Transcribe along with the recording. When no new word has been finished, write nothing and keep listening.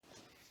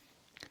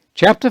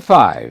Chapter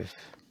 5.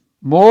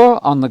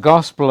 More on the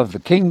Gospel of the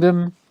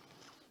Kingdom,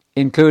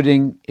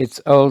 including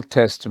its Old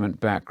Testament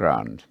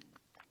background.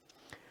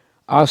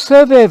 Our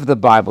survey of the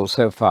Bible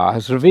so far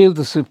has revealed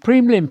the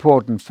supremely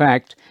important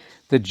fact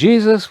that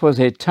Jesus was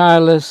a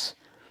tireless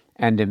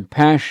and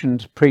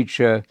impassioned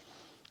preacher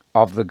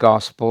of the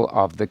Gospel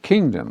of the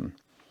Kingdom.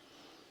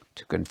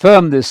 To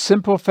confirm this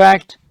simple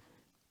fact,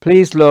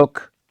 please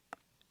look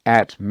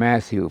at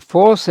Matthew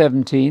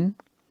 4:17,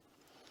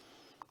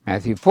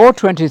 Matthew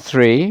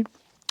 4:23,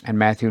 and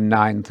Matthew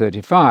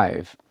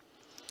 9:35.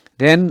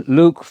 Then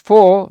Luke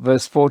 4,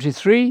 verse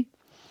 43,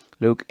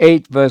 Luke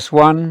 8, verse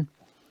 1,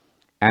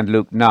 and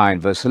Luke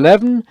 9, verse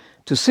 11,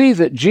 to see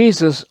that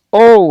Jesus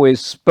always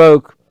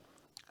spoke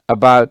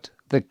about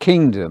the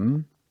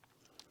kingdom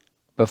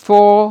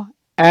before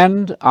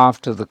and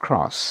after the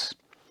cross.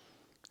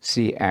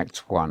 See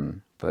Acts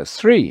 1, verse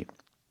 3.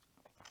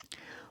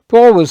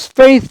 Paul was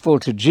faithful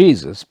to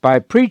Jesus by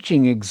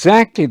preaching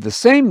exactly the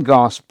same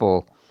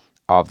gospel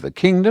of the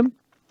kingdom,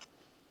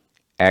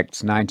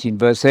 Acts 19,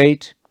 verse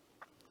 8,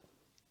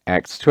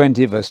 Acts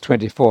 20, verse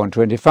 24 and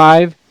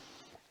 25,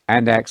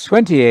 and Acts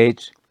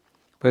 28,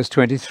 verse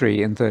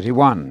 23 and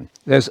 31.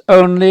 There's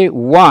only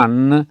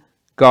one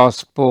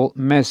gospel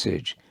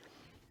message.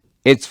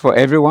 It's for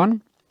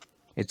everyone.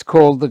 It's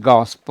called the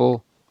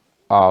gospel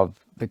of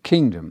the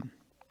kingdom.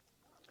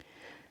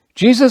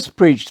 Jesus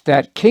preached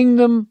that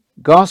kingdom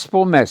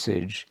gospel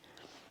message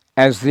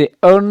as the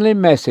only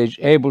message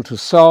able to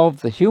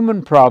solve the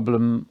human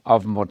problem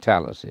of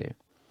mortality.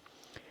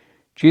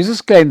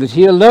 Jesus claimed that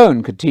he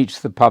alone could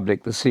teach the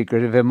public the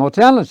secret of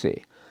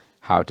immortality,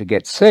 how to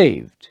get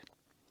saved.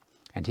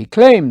 And he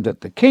claimed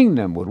that the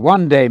kingdom would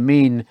one day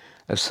mean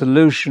a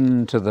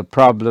solution to the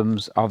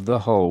problems of the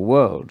whole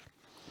world.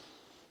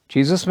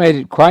 Jesus made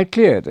it quite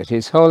clear that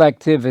his whole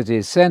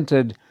activity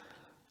centered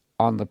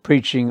on the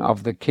preaching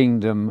of the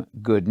kingdom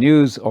good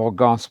news or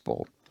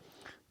gospel.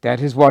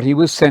 That is what he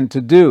was sent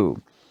to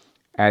do,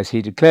 as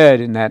he declared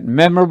in that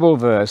memorable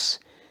verse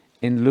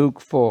in Luke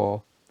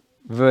 4,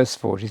 verse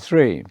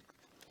 43.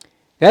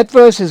 That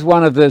verse is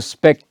one of those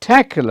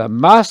spectacular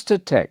master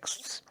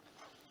texts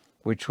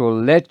which will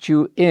let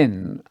you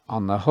in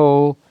on the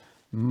whole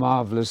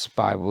marvelous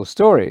Bible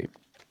story.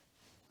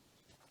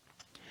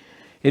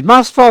 It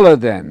must follow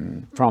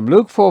then from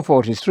Luke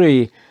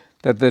 4:43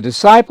 that the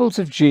disciples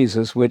of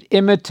Jesus would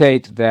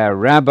imitate their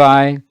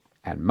rabbi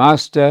and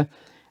master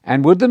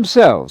and would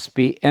themselves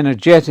be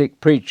energetic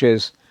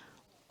preachers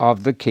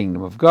of the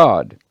kingdom of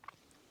God.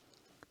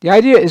 The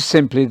idea is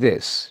simply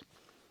this.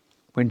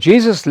 When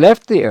Jesus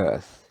left the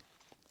earth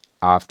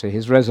after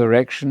his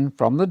resurrection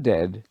from the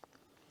dead,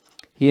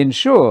 he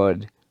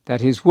ensured that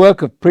his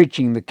work of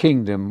preaching the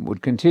kingdom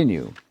would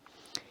continue.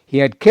 He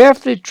had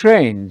carefully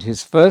trained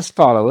his first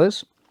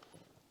followers,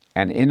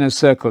 an inner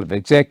circle of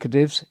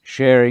executives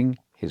sharing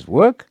his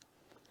work,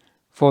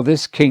 for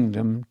this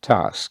kingdom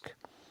task.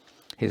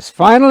 His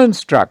final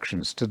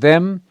instructions to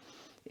them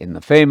in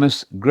the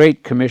famous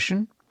Great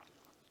Commission,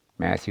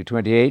 Matthew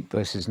 28,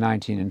 verses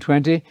 19 and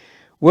 20,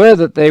 were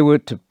that they were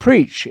to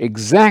preach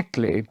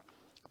exactly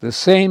the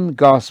same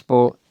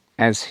gospel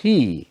as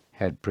he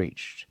had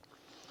preached.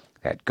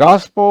 That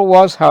gospel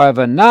was,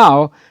 however,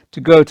 now to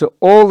go to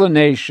all the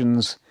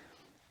nations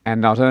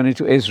and not only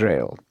to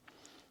Israel.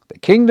 The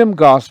kingdom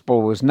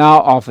gospel was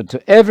now offered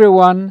to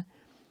everyone,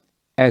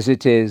 as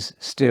it is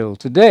still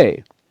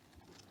today.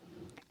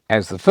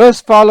 As the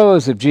first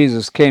followers of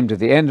Jesus came to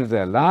the end of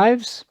their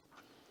lives,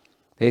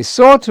 they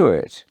saw to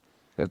it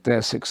that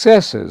their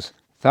successors,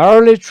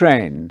 thoroughly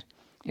trained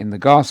in the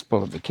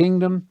gospel of the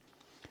kingdom,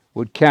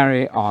 would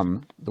carry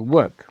on the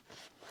work.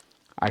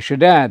 I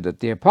should add that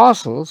the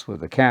apostles,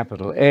 with a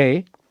capital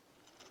A,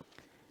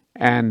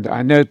 and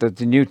I note that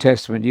the New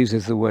Testament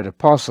uses the word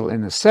apostle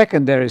in a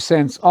secondary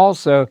sense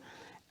also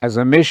as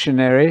a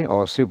missionary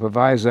or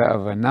supervisor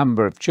of a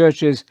number of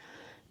churches,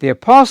 the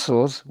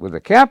apostles, with a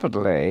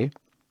capital A,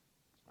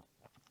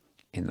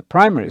 in the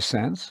primary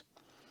sense,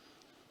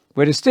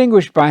 were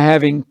distinguished by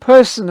having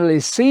personally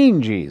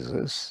seen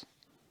Jesus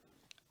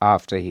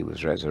after he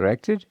was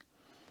resurrected,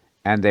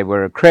 and they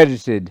were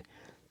accredited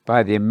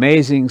by the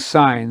amazing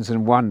signs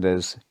and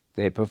wonders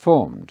they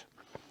performed.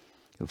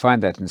 You'll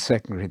find that in 2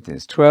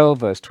 Corinthians 12,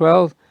 verse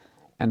 12,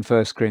 and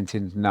 1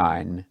 Corinthians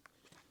 9,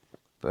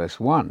 verse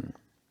 1.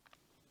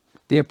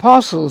 The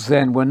apostles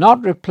then were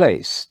not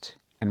replaced,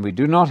 and we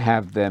do not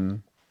have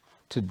them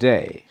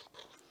today,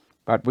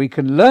 but we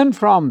can learn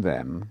from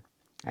them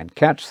and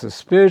catch the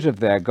spirit of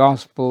their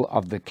gospel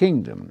of the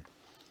kingdom,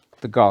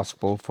 the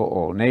gospel for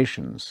all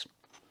nations.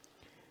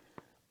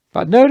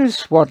 But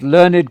notice what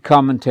learned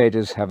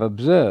commentators have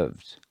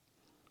observed.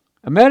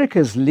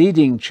 America's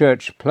leading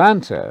church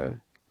planter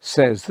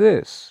says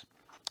this,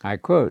 I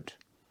quote,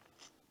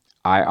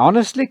 "I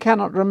honestly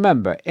cannot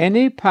remember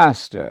any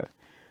pastor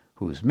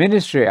whose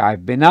ministry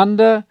I've been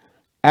under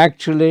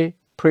actually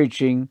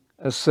preaching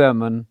a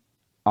sermon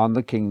on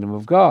the kingdom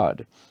of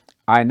God.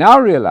 I now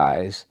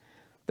realize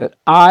that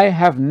I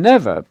have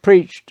never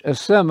preached a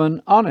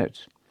sermon on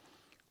it.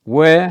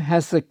 Where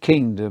has the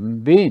kingdom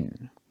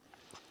been?"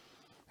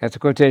 That's a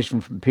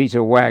quotation from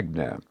Peter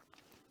Wagner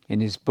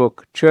in his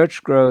book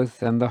Church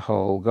Growth and the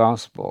Whole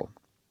Gospel.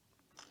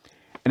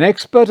 An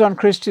expert on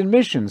Christian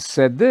missions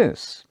said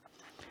this: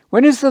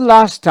 "When is the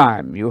last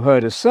time you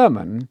heard a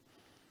sermon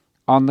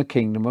on the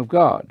kingdom of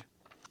God?"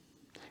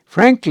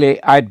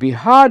 Frankly, I'd be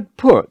hard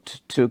put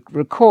to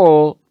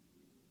recall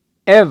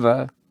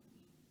ever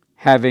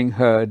having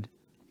heard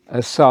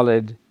a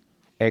solid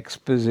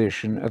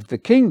exposition of the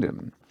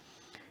kingdom.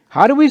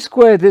 How do we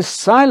square this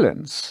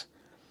silence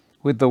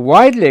with the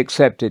widely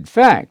accepted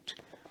fact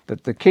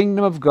that the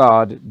kingdom of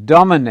God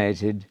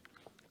dominated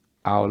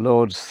our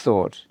Lord's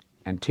thought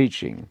and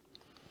teaching?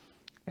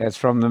 That's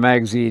from the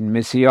magazine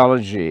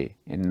Missiology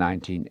in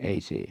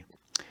 1980.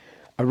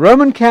 A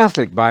Roman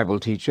Catholic Bible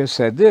teacher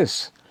said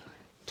this: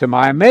 "To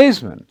my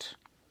amazement,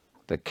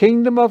 the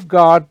kingdom of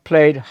God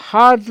played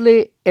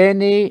hardly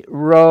any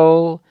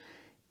role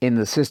in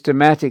the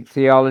systematic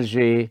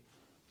theology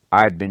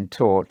I'd been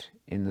taught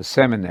in the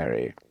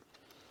seminary."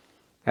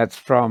 That's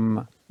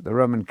from the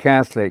Roman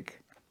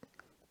Catholic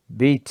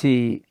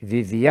B.T.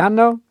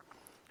 Viviano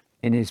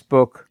in his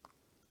book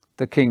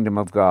The Kingdom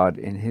of God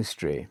in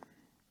History.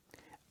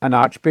 An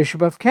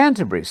Archbishop of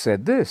Canterbury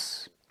said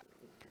this: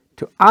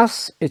 "To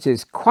us it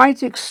is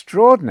quite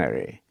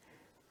extraordinary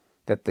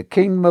that the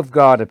kingdom of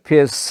God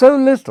appears so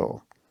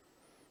little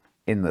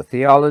in the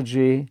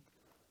theology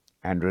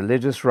and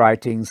religious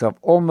writings of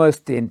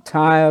almost the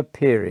entire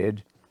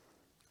period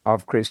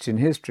of Christian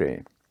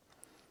history.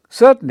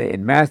 Certainly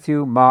in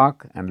Matthew,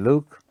 Mark, and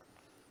Luke,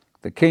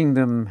 the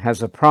kingdom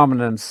has a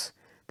prominence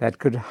that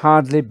could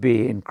hardly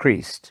be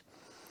increased."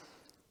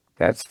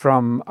 That's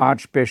from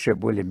Archbishop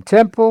William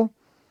Temple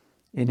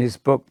in his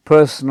book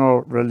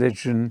Personal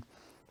Religion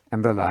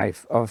and the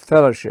Life of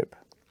Fellowship.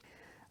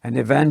 An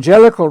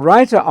evangelical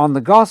writer on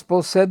the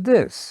gospel said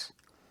this: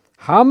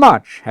 "How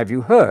much have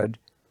you heard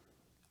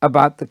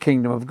about the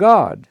kingdom of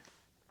God?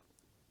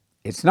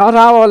 It's not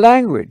our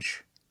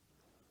language,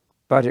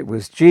 but it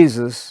was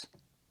Jesus'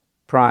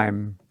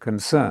 prime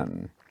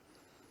concern."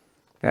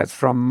 That's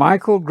from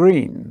Michael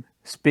Green,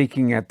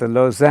 speaking at the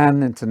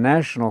Lausanne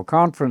International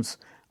Conference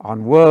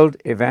on World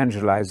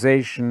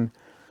Evangelization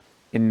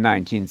in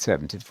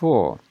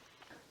 1974.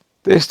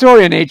 The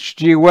historian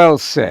H.G.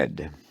 Wells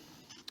said,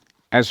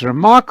 "As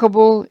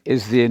remarkable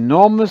is the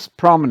enormous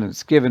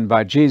prominence given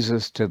by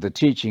Jesus to the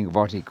teaching of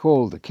what he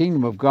called the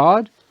kingdom of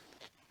God,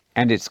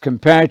 and its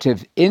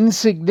comparative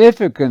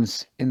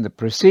insignificance in the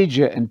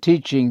procedure and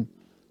teaching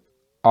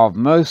of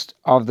most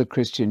of the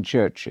Christian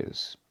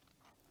churches.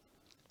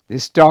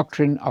 This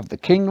doctrine of the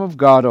kingdom of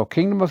God or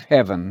kingdom of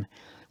heaven,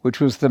 which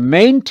was the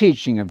main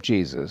teaching of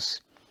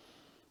Jesus,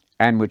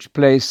 and which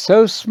plays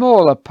so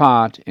small a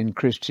part in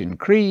Christian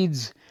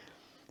creeds,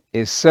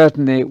 is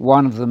certainly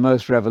one of the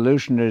most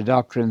revolutionary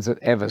doctrines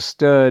that ever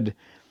stirred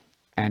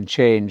and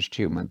changed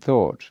human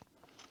thought.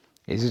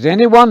 Is it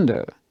any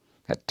wonder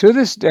that to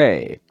this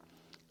day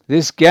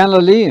this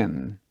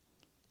Galilean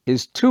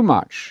is too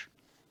much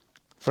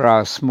for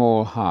our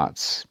small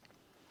hearts?"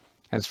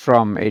 As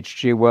from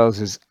H.G.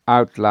 Wells's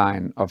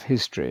Outline of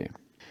History.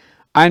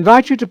 I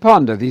invite you to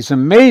ponder these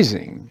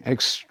amazing,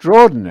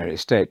 extraordinary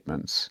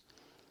statements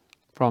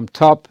from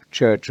top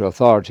church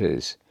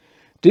authorities.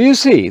 Do you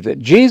see that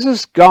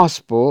Jesus'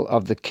 gospel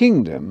of the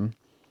kingdom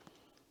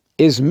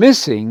is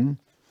missing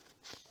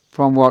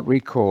from what we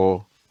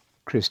call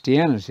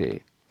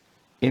Christianity?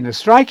 In a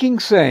striking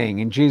saying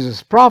in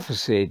Jesus'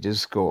 prophecy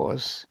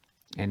discourse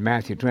in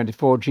Matthew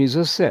 24,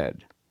 Jesus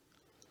said,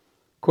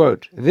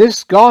 quote,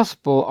 "This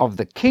gospel of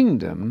the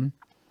kingdom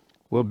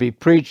will be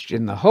preached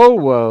in the whole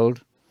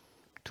world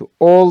to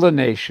all the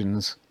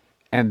nations,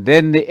 and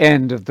then the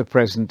end of the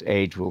present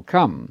age will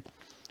come."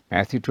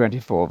 Matthew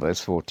 24,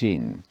 verse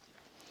 14.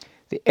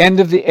 The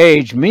end of the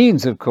age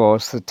means, of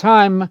course, the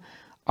time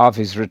of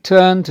his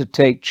return to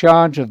take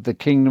charge of the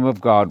kingdom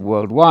of God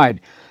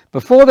worldwide.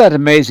 Before that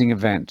amazing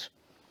event,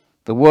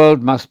 the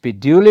world must be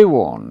duly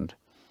warned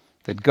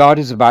that God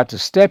is about to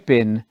step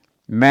in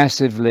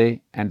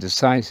massively and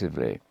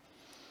decisively.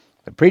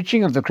 The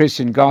preaching of the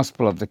Christian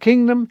gospel of the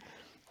kingdom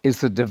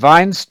is the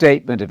divine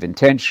statement of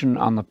intention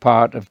on the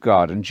part of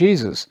God and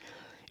Jesus.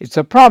 It's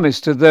a promise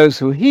to those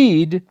who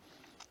heed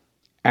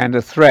and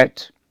a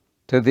threat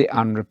to the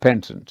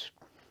unrepentant.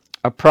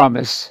 A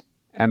promise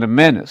and a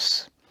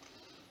menace.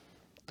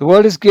 The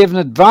world is given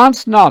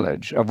advanced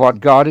knowledge of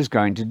what God is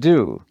going to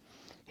do.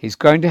 He's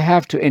going to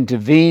have to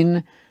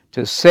intervene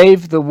to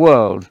save the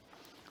world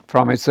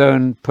from its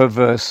own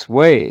perverse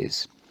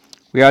ways.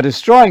 We are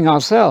destroying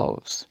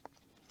ourselves.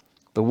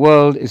 The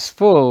world is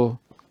full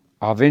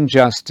of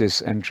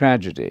injustice and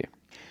tragedy.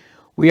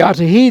 We are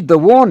to heed the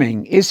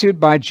warning issued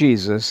by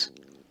Jesus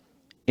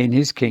in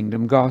his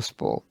kingdom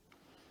gospel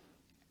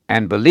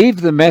and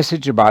believe the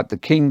message about the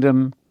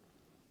kingdom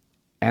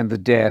and the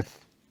death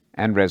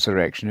and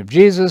resurrection of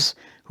Jesus,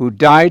 who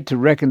died to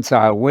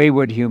reconcile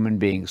wayward human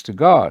beings to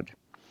God.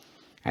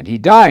 And he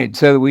died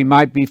so that we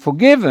might be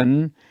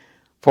forgiven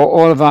for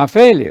all of our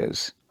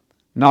failures,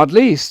 not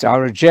least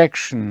our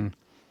rejection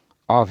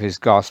of his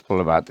gospel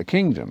about the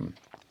kingdom.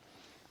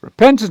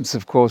 Repentance,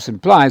 of course,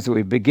 implies that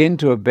we begin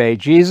to obey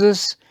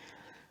Jesus.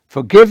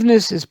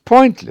 Forgiveness is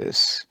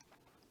pointless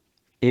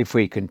if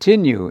we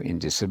continue in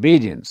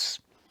disobedience.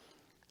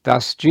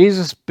 Thus,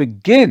 Jesus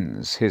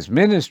begins his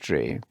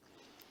ministry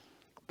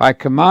by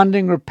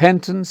commanding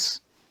repentance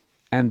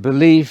and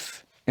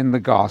belief in the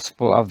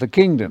gospel of the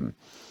kingdom.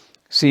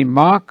 See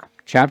Mark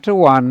chapter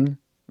 1,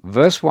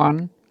 verse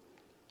 1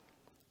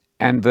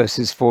 and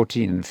verses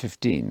 14 and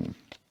 15.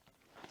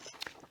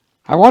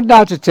 I want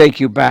now to take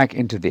you back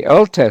into the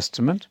Old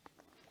Testament,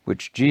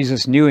 which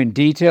Jesus knew in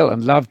detail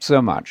and loved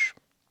so much.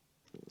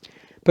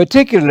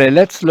 Particularly,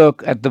 let's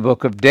look at the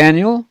book of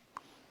Daniel,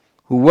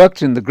 who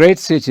worked in the great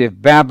city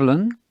of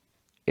Babylon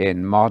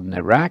in modern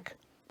Iraq,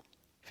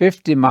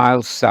 50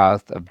 miles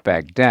south of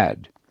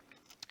Baghdad.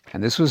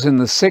 And this was in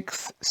the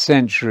 6th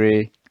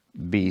century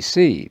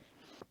BC.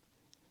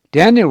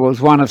 Daniel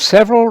was one of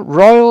several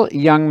royal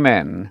young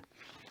men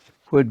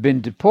who had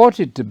been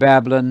deported to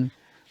Babylon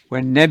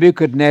when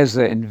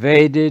Nebuchadnezzar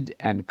invaded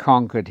and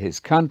conquered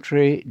his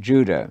country,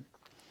 Judah.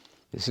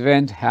 This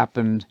event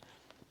happened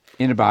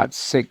in about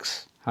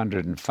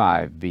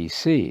 605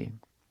 BC.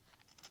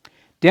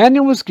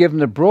 Daniel was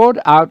given a broad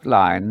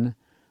outline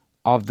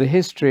of the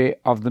history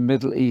of the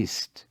Middle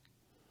East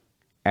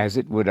as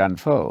it would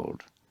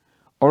unfold.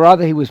 Or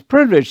rather, he was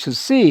privileged to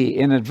see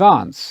in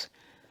advance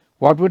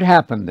what would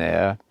happen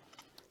there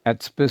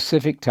at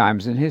specific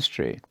times in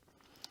history.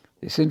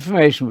 This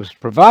information was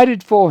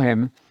provided for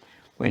him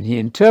when he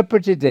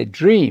interpreted a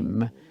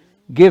dream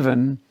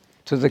given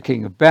to the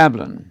king of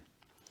Babylon.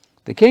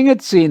 The king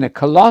had seen a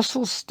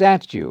colossal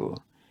statue.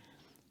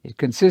 It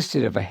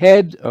consisted of a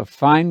head of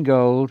fine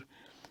gold,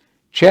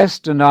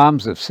 chest and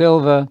arms of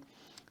silver,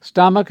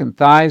 stomach and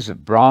thighs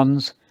of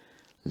bronze,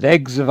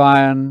 legs of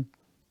iron,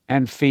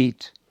 and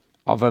feet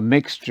of a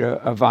mixture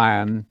of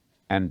iron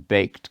and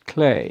baked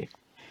clay.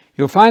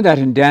 You'll find that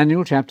in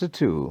Daniel chapter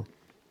 2,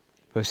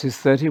 verses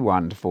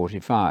 31 to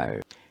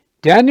 45.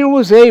 Daniel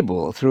was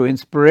able, through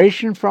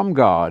inspiration from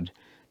God,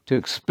 to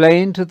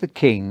explain to the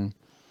king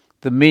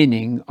the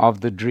meaning of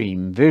the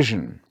dream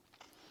vision.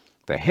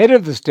 The head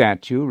of the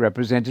statue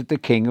represented the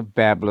king of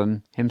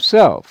Babylon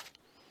himself,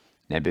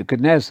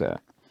 Nebuchadnezzar.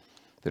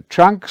 The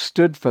trunk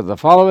stood for the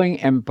following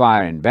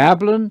empire in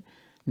Babylon,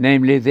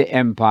 namely the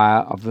empire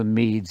of the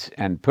Medes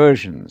and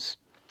Persians.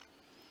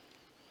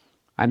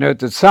 I note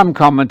that some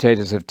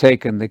commentators have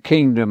taken the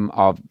kingdom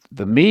of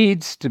the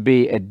Medes to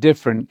be a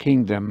different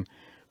kingdom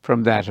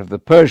from that of the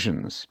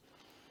Persians.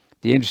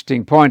 The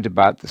interesting point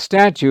about the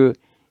statue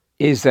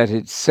is that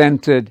it's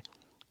centered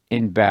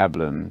in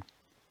Babylon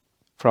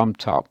from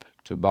top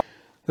to bottom.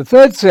 The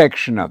third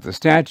section of the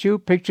statue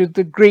pictured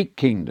the Greek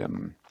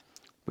kingdom,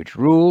 which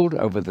ruled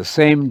over the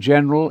same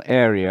general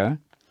area,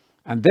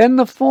 and then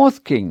the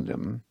fourth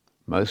kingdom,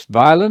 most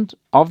violent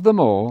of them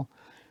all,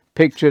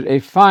 pictured a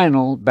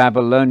final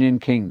Babylonian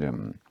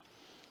kingdom.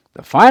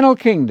 The final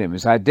kingdom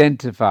is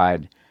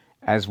identified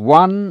as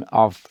one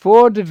of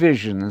 4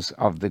 divisions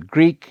of the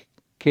Greek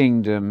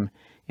kingdom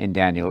in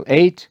Daniel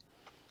 8,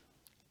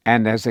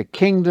 and as a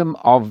kingdom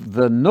of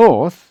the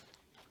north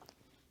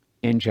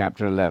in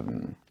chapter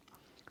 11.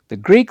 The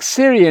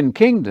Greek-Syrian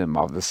kingdom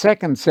of the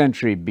 2nd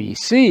century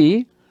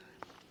BC,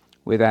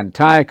 with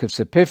Antiochus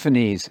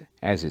Epiphanes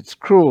as its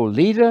cruel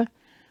leader,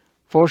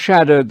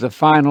 foreshadowed the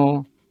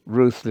final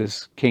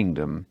ruthless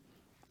kingdom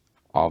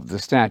of the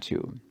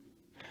statue.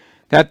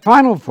 That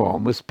final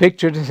form was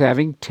pictured as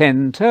having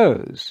 10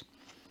 toes,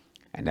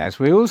 and as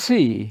we will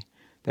see,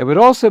 there would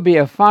also be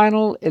a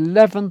final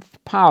 11th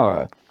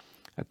power,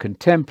 a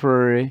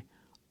contemporary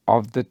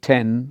of the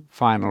 10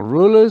 final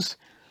rulers,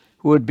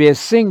 who would be a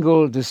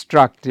single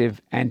destructive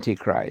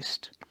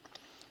Antichrist.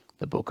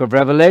 The book of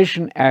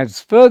Revelation adds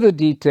further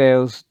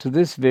details to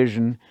this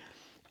vision,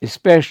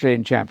 especially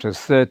in chapters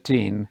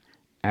 13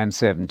 and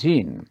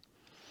 17.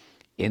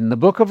 In the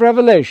book of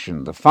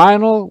Revelation, the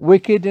final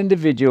wicked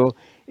individual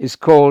is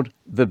called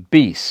the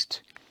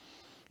beast.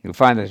 You'll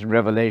find that in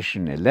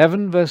Revelation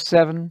 11, verse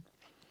 7,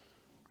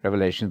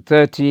 Revelation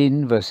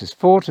 13, verses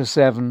 4 to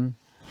 7,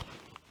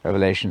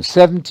 Revelation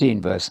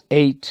 17, verse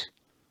 8,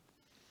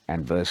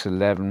 and verse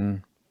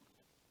 11,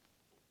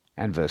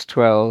 and verse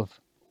 12,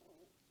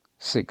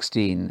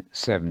 16,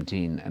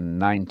 17, and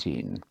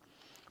 19.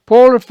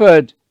 Paul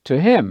referred to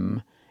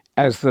him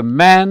as the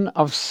man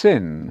of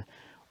sin,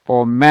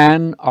 or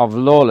man of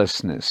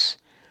lawlessness.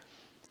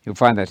 You'll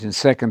find that in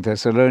 2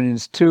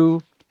 Thessalonians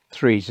 2,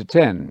 3 to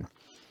 10.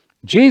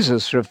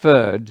 Jesus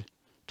referred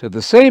to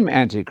the same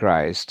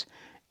Antichrist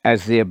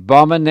as the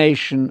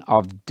abomination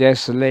of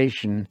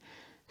desolation,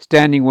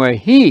 standing where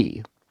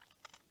he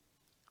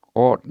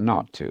ought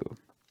not to,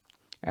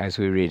 as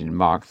we read in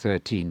Mark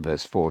 13,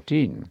 verse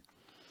 14.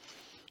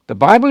 The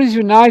Bible is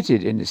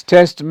united in its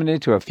testimony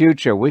to a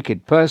future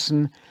wicked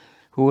person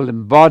who will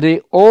embody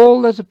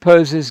all that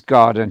opposes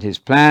God and his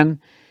plan.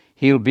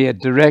 He'll be a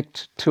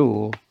direct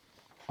tool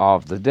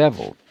of the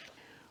devil.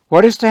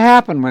 What is to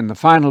happen when the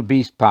final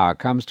beast power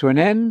comes to an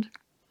end?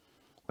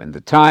 When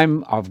the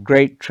time of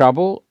great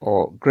trouble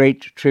or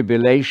great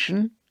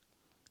tribulation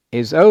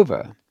is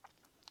over?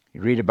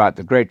 You read about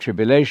the Great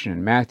Tribulation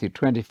in Matthew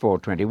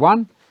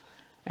 24:21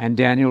 and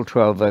Daniel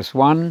 12, verse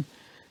 1.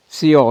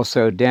 See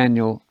also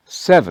Daniel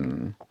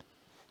 7,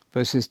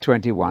 verses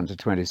 21 to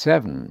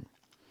 27.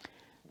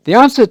 The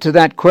answer to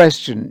that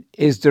question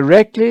is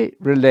directly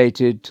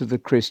related to the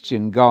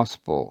Christian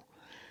gospel,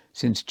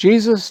 since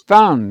Jesus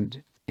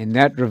found in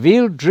that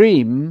revealed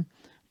dream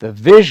the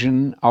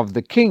vision of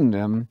the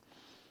kingdom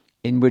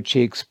in which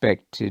he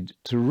expected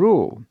to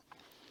rule.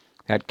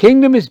 That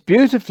kingdom is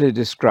beautifully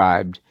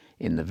described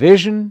in the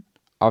vision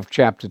of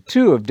chapter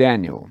 2 of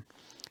Daniel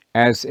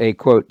as a,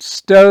 quote,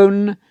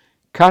 stone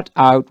cut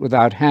out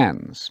without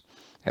hands.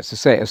 That's to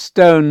say, a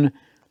stone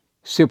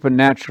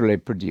supernaturally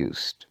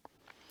produced.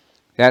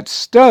 That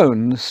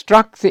stone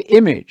struck the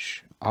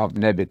image of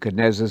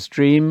Nebuchadnezzar's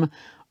dream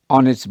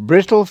on its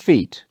brittle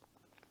feet,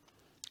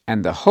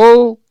 and the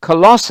whole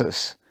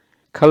colossus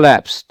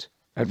collapsed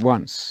at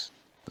once.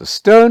 The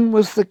stone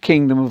was the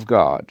kingdom of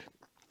God.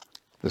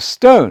 The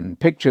stone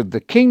pictured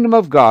the kingdom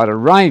of God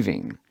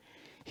arriving.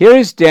 Here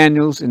is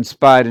Daniel's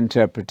inspired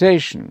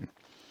interpretation.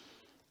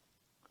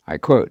 I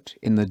quote,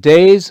 "In the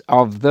days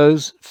of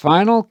those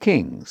final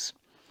kings,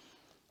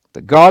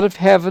 the God of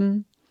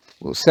heaven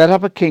will set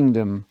up a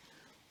kingdom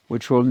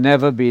which will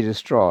never be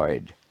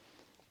destroyed.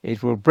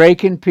 It will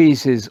break in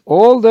pieces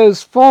all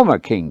those former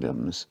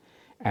kingdoms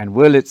and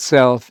will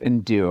itself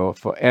endure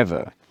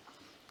forever."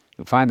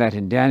 You'll find that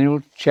in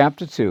Daniel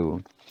chapter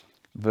 2,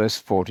 verse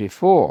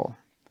 44.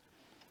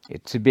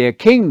 It's to be a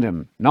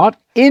kingdom not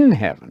in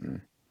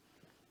heaven,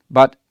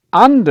 but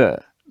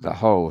under the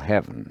whole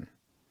heaven.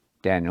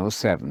 Daniel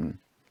 7,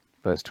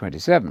 verse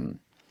 27.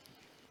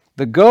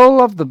 The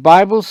goal of the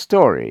Bible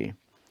story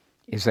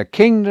is a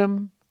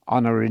kingdom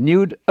on a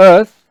renewed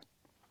earth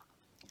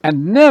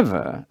and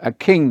never a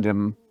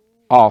kingdom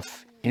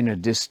off in a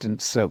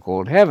distant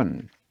so-called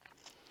heaven.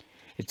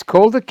 It's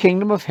called the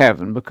kingdom of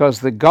heaven because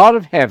the God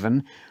of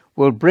heaven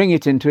will bring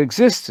it into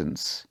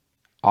existence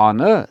on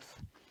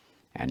earth,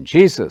 and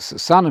Jesus, the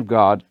Son of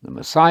God, the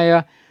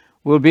Messiah,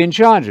 will be in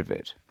charge of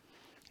it.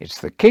 It's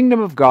the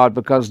kingdom of God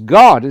because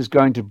God is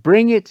going to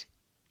bring it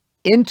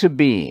into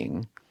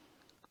being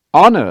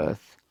on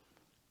earth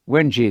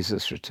when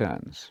Jesus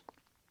returns.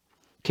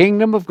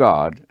 Kingdom of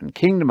God and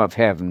kingdom of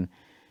heaven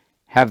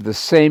have the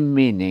same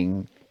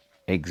meaning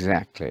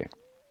exactly.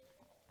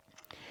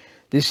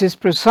 This is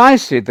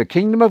precisely the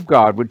kingdom of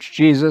God which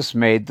Jesus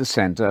made the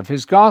center of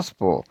his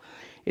gospel.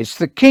 It's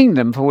the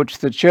kingdom for which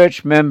the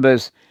church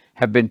members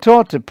have been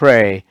taught to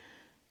pray,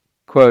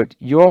 quote,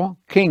 "Your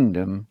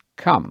kingdom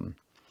come."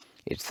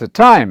 It's the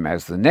time,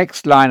 as the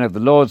next line of the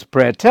Lord's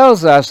Prayer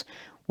tells us,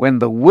 when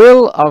the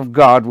will of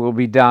God will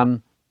be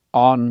done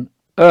on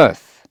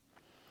earth,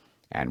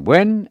 and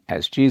when,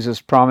 as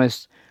Jesus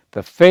promised,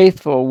 the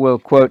faithful will,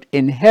 quote,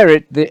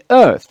 "inherit the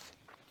earth,"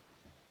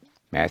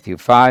 Matthew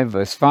 5,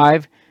 verse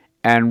 5,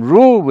 and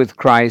rule with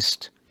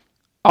Christ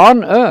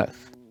on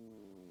earth,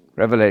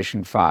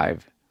 Revelation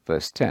 5,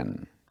 verse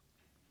 10.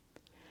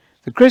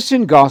 The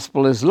Christian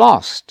gospel is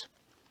lost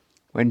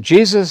when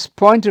Jesus'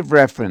 point of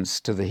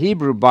reference to the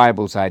Hebrew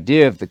Bible's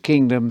idea of the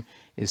kingdom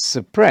is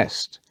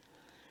suppressed.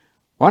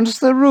 Once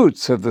the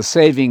roots of the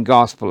saving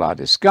gospel are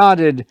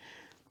discarded,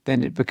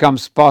 then it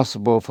becomes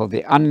possible for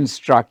the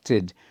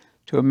uninstructed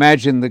to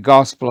imagine the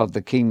gospel of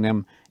the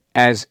kingdom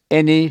as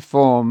any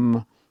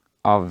form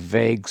of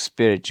vague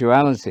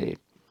spirituality.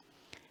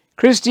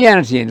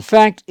 Christianity, in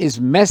fact, is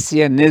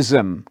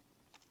messianism,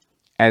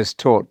 as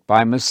taught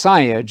by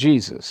Messiah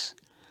Jesus.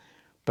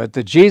 But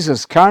the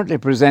Jesus currently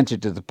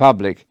presented to the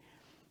public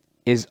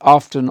is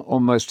often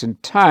almost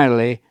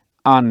entirely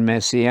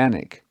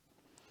unmessianic.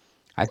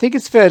 I think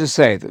it's fair to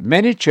say that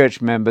many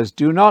church members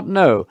do not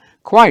know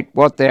quite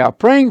what they are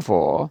praying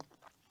for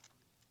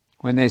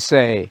when they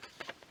say,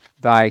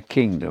 "Thy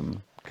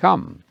kingdom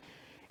come."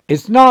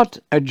 It's not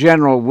a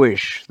general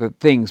wish that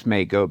things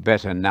may go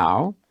better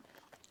now.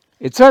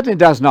 It certainly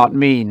does not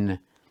mean,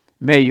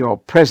 "May your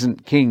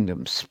present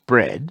kingdom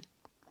spread."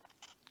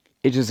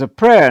 It is a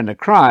prayer and a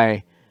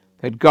cry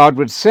that God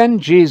would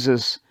send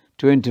Jesus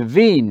to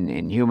intervene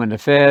in human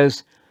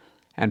affairs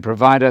and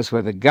provide us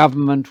with a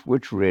government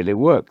which really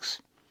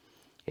works.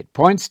 It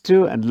points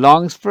to and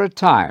longs for a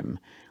time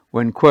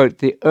when, quote,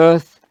 "the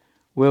earth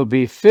will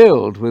be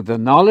filled with the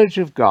knowledge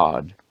of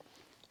God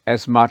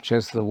as much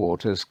as the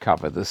waters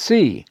cover the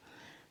sea."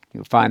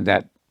 You'll find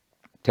that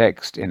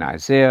text in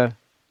Isaiah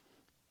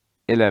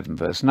 11,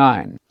 verse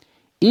 9.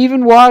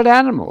 Even wild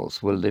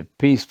animals will live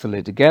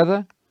peacefully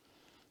together.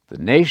 The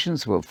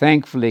nations will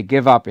thankfully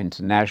give up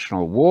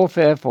international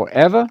warfare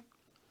forever.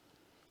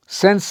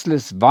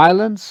 Senseless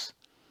violence,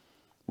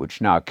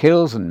 which now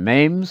kills and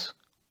maims,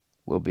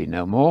 will be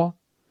no more.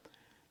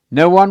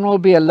 No one will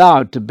be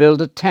allowed to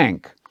build a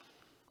tank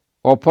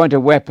or point a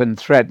weapon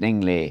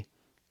threateningly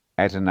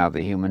at another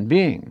human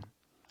being.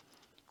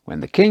 When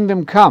the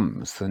kingdom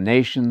comes, the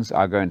nations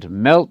are going to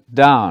melt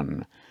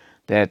down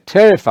their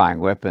terrifying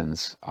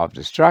weapons of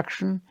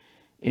destruction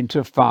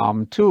into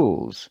farm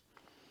tools.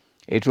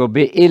 It will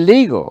be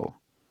illegal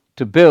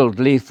to build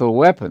lethal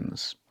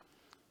weapons.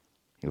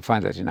 You'll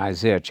find that in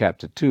Isaiah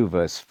chapter 2,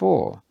 verse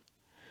 4.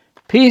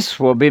 Peace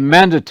will be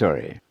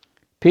mandatory.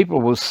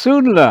 People will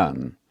soon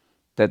learn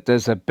that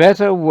there's a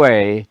better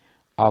way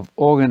of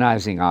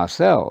organizing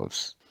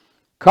ourselves.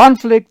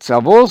 Conflicts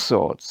of all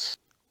sorts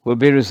will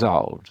be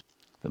resolved.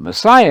 The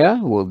Messiah,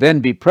 who will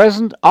then be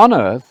present on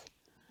earth,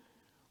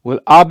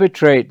 will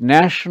arbitrate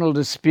national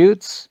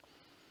disputes,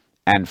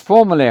 and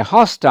formerly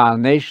hostile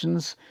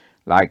nations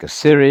like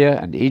Assyria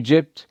and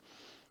Egypt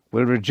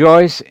will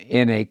rejoice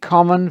in a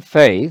common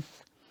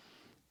faith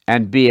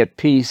and be at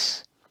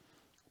peace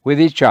with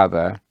each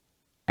other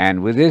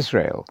and with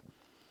Israel.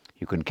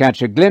 You can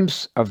catch a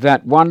glimpse of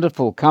that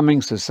wonderful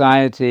coming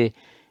society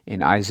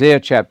in Isaiah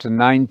chapter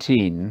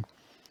 19,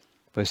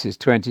 verses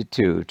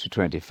 22 to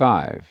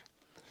 25.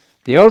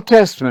 The Old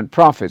Testament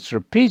prophets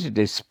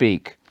repeatedly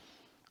speak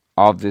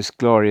of this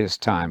glorious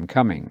time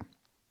coming.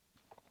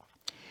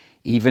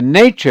 Even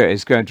nature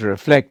is going to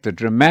reflect the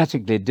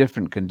dramatically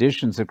different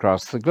conditions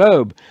across the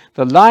globe.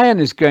 The lion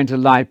is going to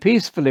lie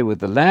peacefully with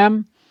the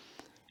lamb,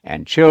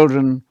 and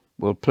children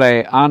will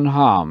play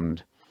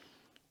unharmed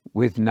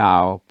with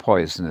now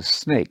poisonous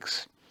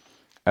snakes.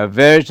 A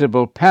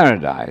veritable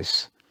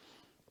paradise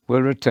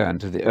will return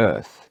to the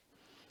earth.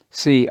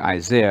 See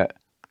Isaiah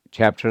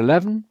chapter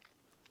 11,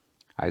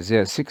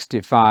 Isaiah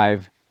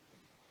 65,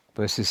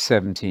 verses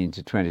 17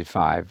 to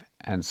 25,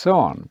 and so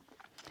on.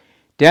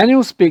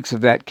 Daniel speaks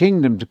of that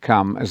kingdom to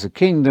come as a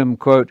kingdom,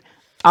 quote,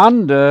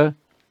 under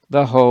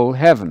the whole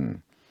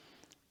heaven.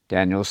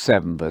 Daniel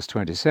 7, verse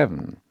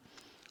 27.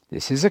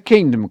 This is a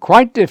kingdom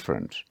quite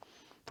different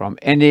from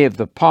any of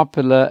the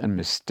popular and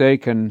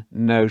mistaken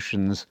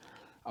notions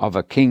of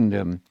a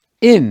kingdom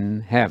in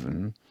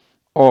heaven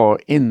or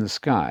in the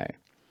sky.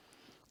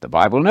 The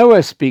Bible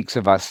nowhere speaks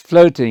of us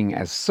floating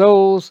as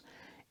souls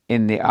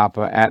in the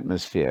upper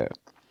atmosphere.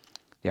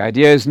 The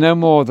idea is no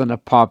more than a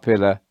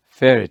popular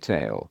fairy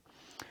tale.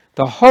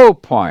 The whole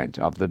point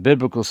of the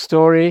biblical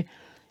story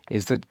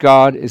is that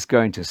God is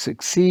going to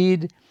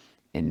succeed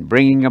in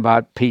bringing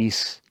about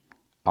peace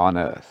on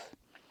earth.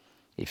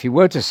 If he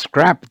were to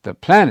scrap the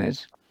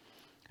planet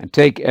and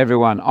take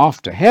everyone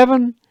off to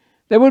heaven,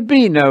 there would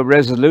be no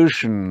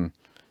resolution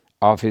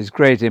of his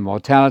great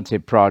immortality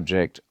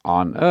project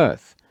on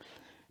earth.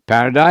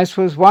 Paradise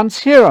was once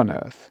here on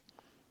earth,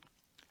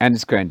 and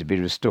it's going to be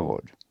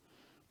restored.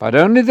 But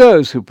only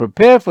those who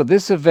prepare for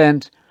this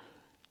event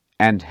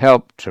and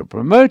help to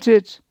promote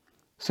it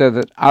so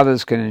that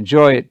others can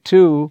enjoy it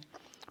too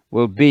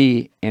will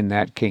be in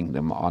that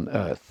kingdom on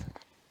earth.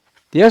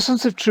 The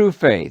essence of true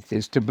faith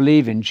is to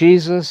believe in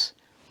Jesus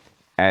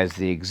as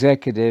the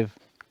executive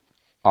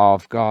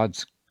of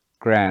God's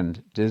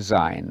grand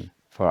design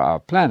for our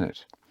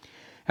planet.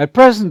 At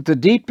present, the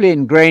deeply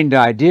ingrained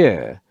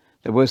idea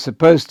that we're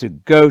supposed to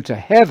go to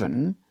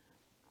heaven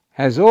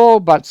has all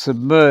but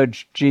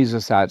submerged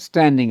Jesus'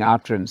 outstanding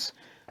utterance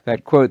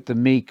that, quote, the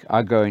meek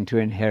are going to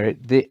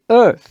inherit the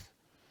earth.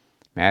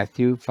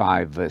 Matthew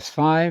 5, verse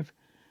 5,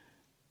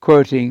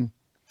 quoting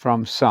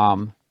from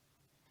Psalm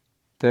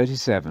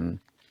 37,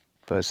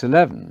 verse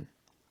 11.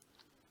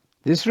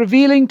 This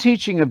revealing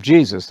teaching of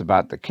Jesus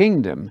about the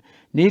kingdom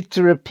needs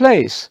to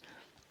replace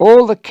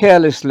all the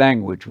careless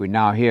language we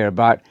now hear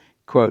about,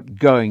 quote,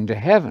 going to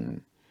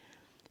heaven.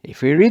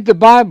 If we read the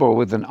Bible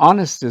with an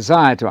honest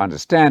desire to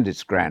understand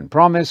its grand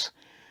promise,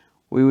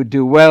 we would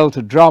do well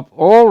to drop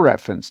all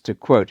reference to,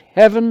 quote,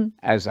 heaven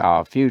as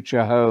our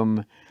future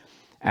home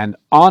and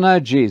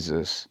honor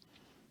Jesus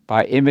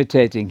by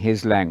imitating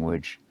his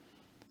language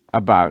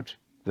about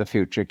the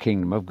future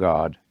kingdom of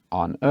God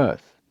on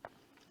earth.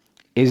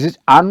 Is it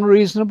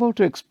unreasonable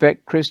to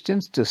expect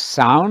Christians to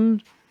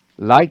sound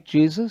like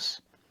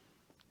Jesus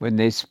when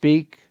they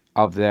speak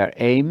of their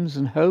aims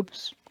and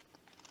hopes?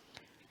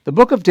 The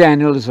book of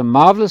Daniel is a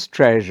marvelous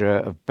treasure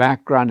of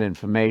background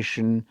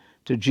information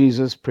to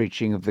Jesus'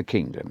 preaching of the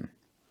kingdom.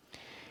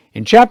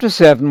 In chapter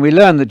 7, we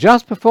learn that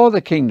just before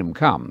the kingdom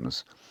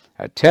comes,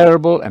 a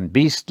terrible and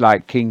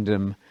beast-like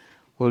kingdom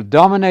will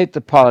dominate the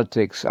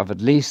politics of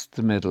at least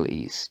the Middle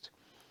East.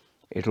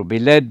 It will be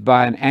led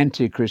by an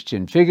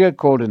anti-Christian figure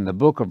called in the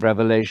book of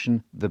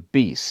Revelation the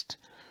Beast,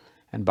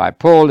 and by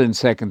Paul in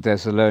 2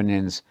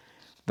 Thessalonians,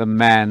 the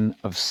man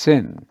of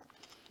sin.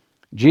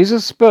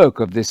 Jesus spoke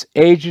of this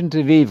agent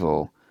of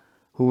evil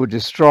who would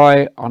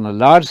destroy on a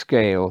large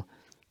scale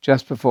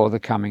just before the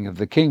coming of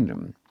the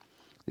kingdom.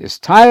 This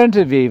tyrant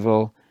of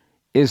evil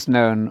is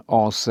known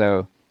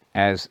also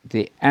as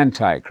the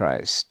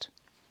Antichrist.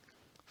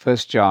 1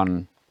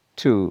 John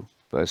 2,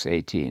 verse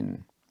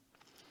 18.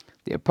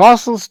 The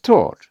apostles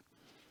taught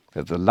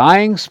that the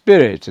lying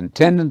spirit and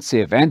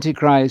tendency of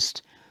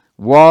Antichrist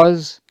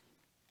was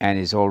and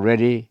is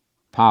already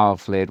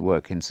powerfully at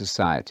work in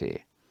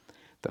society.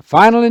 The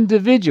final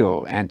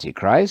individual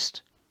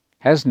Antichrist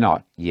has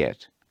not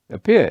yet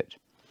appeared.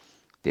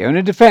 The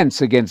only defense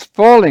against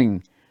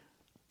falling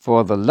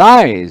for the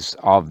lies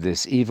of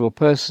this evil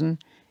person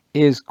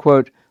is,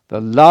 quote,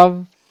 the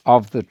love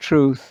of the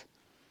truth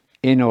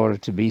in order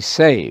to be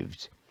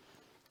saved.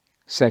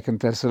 2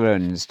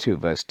 Thessalonians 2,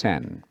 verse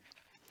 10.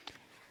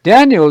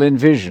 Daniel in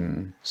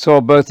vision saw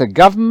both a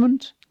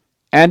government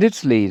and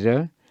its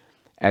leader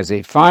as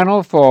a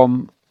final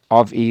form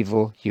of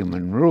evil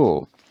human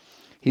rule.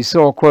 He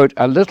saw, quote,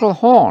 a little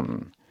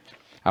horn.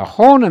 A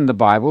horn in the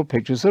Bible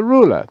pictures a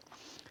ruler.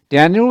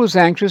 Daniel was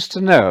anxious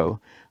to know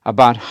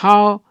about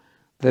how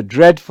the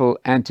dreadful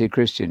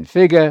anti-Christian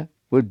figure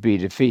would be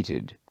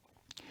defeated.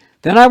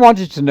 Then I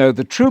wanted to know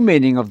the true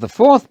meaning of the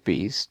fourth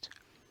beast,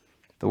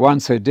 the one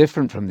so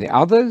different from the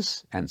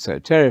others and so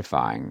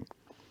terrifying.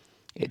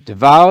 It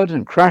devoured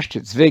and crushed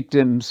its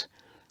victims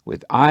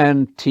with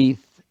iron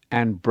teeth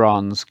and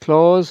bronze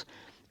claws,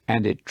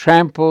 and it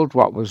trampled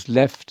what was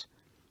left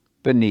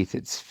beneath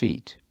its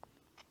feet.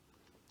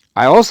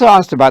 I also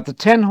asked about the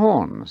 10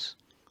 horns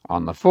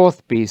on the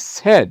fourth beast's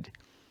head,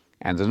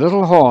 and the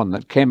little horn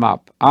that came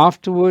up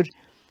afterward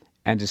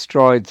and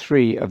destroyed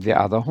 3 of the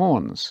other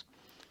horns.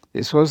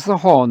 This was the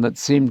horn that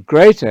seemed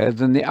greater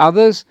than the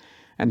others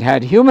and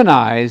had human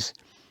eyes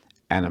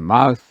and a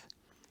mouth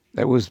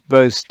that was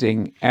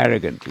boasting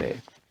arrogantly.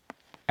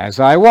 As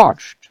I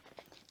watched,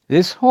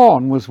 this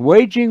horn was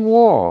waging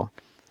war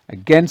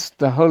against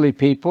the holy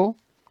people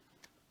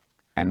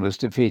and was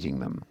defeating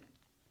them,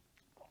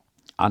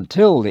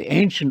 until the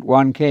Ancient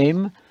One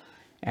came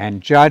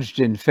and judged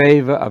in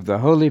favor of the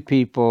holy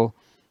people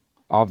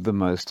of the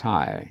Most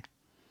High.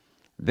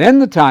 Then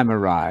the time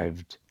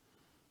arrived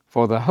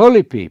for the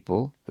holy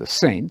people, the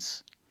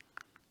saints,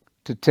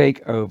 to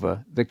take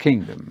over the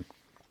kingdom.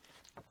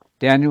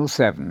 Daniel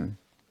 7,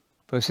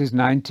 verses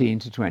 19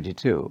 to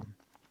 22.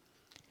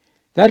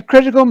 That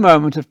critical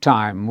moment of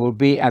time will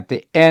be at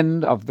the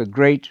end of the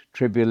Great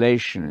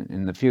Tribulation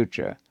in the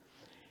future.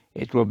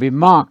 It will be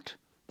marked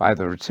by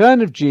the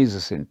return of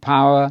Jesus in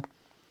power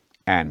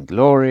and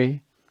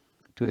glory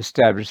to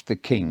establish the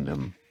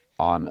kingdom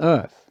on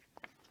earth.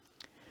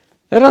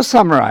 Let us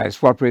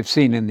summarize what we've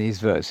seen in these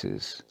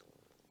verses.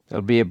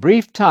 There'll be a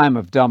brief time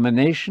of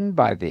domination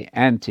by the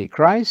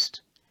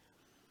Antichrist.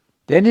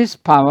 Then his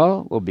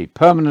power will be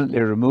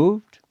permanently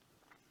removed.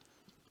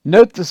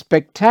 Note the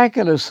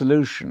spectacular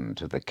solution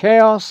to the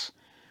chaos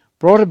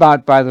brought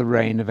about by the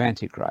reign of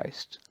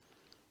Antichrist.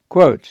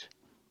 Quote,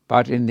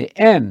 but in the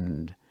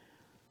end,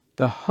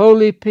 the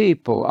holy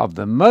people of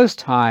the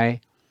Most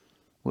High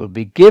will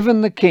be given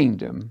the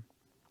kingdom.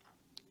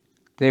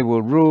 They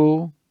will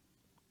rule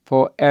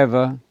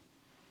forever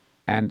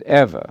and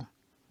ever.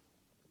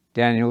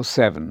 Daniel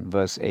 7,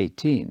 verse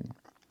 18.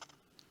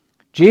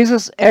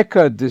 Jesus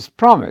echoed this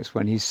promise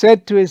when he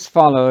said to his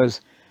followers,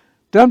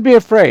 don't be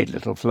afraid,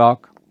 little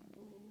flock.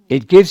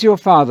 It gives your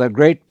Father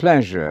great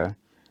pleasure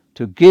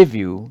to give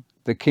you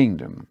the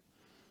kingdom.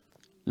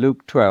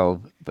 Luke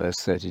 12, verse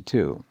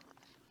 32.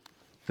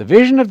 The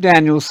vision of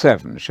Daniel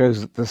 7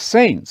 shows that the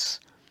saints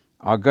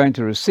are going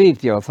to receive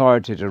the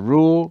authority to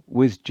rule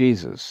with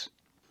Jesus.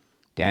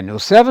 Daniel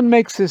 7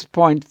 makes this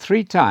point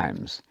 3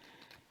 times,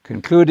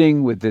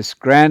 concluding with this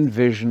grand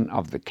vision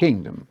of the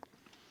kingdom.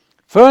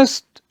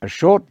 First, a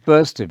short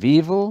burst of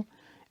evil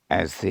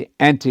as the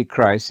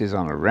Antichrist is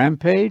on a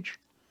rampage.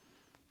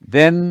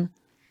 Then,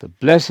 the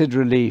blessed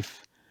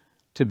relief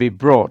to be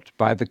brought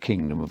by the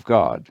kingdom of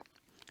God.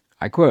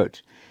 I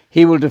quote,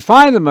 he will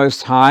defy the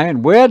Most High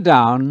and wear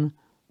down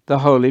the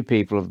holy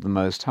people of the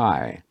Most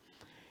High.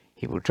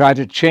 He will try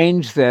to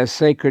change their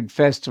sacred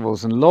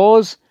festivals and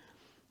laws,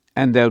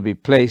 and they'll be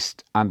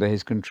placed under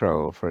his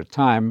control for a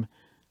time,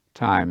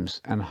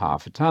 times and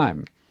half a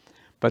time.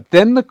 But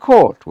then the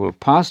court will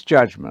pass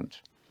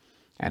judgment,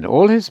 and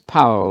all his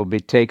power will be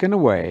taken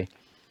away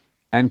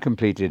and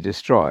completely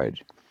destroyed.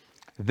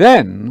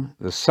 Then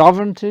the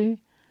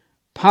sovereignty,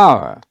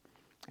 power,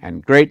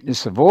 and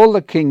greatness of all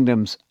the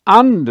kingdoms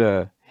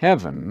under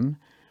heaven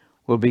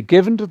will be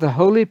given to the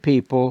holy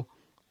people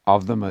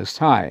of the Most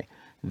High.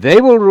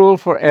 They will rule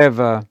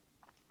forever,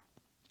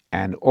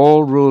 and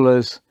all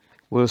rulers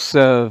will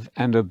serve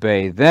and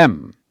obey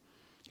them.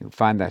 You'll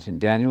find that in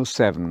Daniel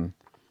 7,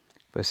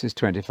 verses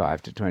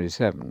 25 to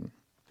 27.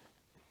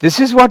 This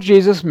is what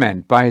Jesus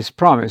meant by his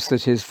promise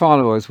that his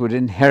followers would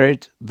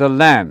inherit the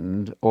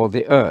land or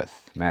the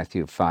earth,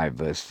 Matthew 5,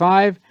 verse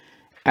 5,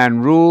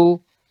 and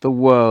rule the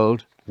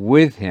world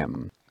with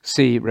him.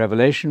 See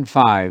Revelation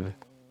 5,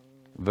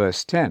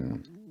 verse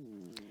 10.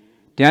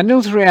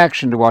 Daniel's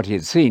reaction to what he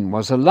had seen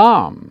was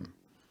alarm.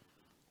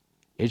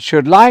 It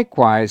should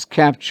likewise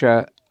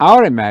capture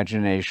our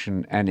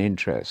imagination and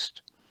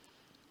interest.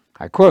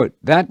 I quote,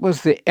 that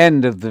was the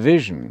end of the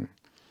vision.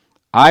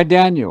 I,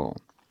 Daniel,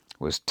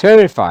 was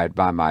terrified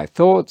by my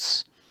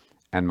thoughts,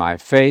 and my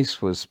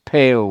face was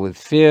pale with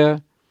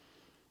fear,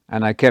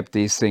 and I kept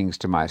these things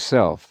to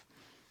myself.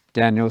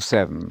 Daniel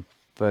 7,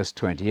 verse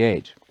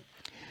 28.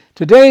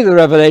 Today, the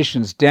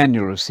revelations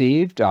Daniel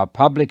received are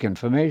public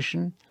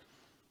information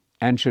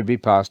and should be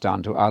passed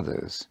on to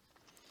others.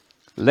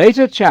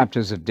 Later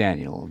chapters of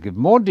Daniel give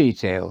more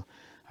detail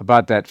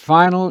about that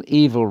final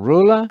evil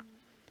ruler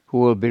who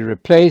will be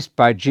replaced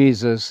by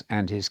Jesus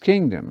and his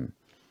kingdom.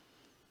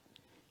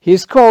 He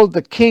is called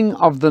the King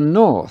of the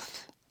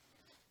North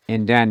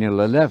in Daniel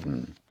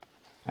 11,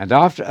 and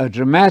after a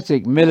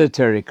dramatic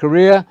military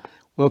career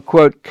will,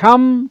 quote,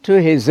 come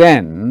to his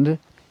end,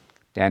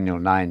 Daniel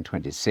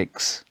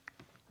 9:26,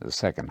 the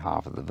second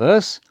half of the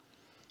verse,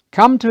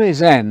 come to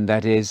his end,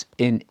 that is,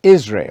 in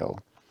Israel.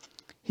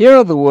 Here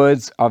are the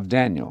words of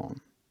Daniel.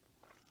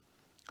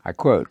 I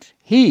quote,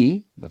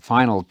 "He, the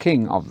final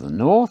king of the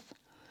north,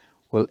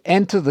 will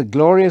enter the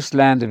glorious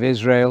land of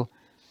Israel,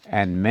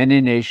 and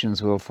many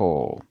nations will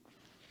fall.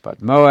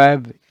 But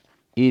Moab,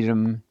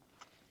 Edom,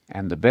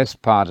 and the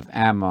best part of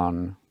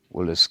Ammon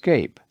will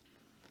escape.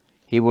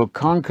 He will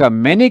conquer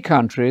many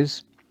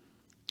countries,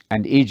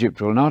 and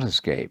Egypt will not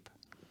escape.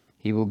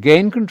 He will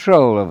gain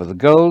control over the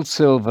gold,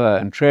 silver,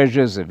 and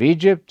treasures of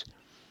Egypt,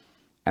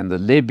 and the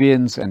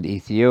Libyans and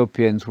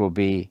Ethiopians will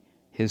be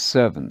his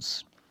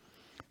servants.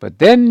 But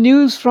then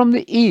news from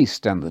the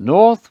east and the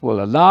north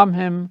will alarm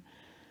him,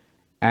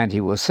 and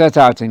he will set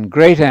out in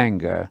great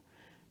anger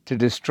to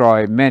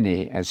destroy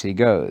many as he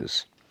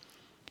goes.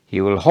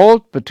 He will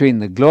halt between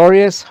the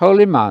glorious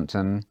holy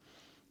mountain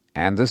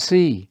and the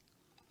sea,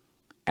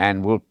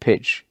 and will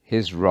pitch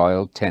his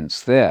royal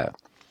tents there.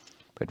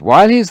 But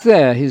while he's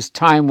there, his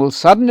time will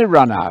suddenly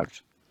run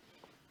out,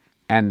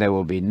 and there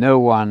will be no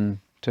one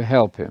to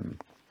help him."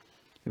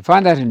 You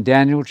find that in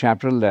Daniel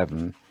chapter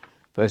 11,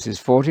 verses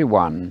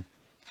 41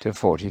 to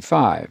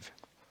 45.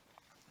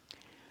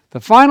 The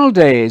final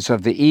days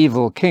of the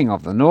evil king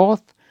of the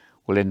north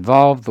will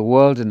involve the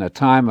world in a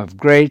time of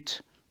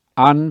great,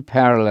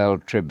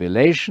 unparalleled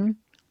tribulation,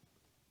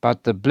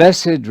 but the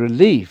blessed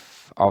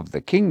relief of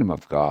the kingdom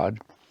of God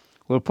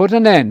will put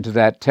an end to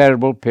that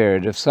terrible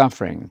period of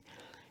suffering.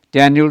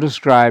 Daniel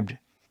described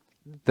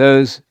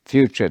those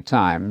future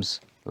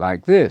times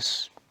like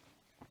this.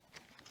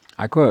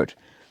 I quote,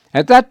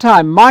 "At that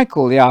time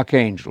Michael the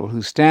archangel,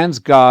 who stands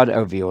guard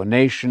over your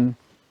nation,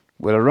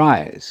 will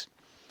arise.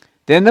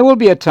 Then there will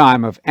be a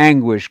time of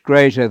anguish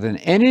greater than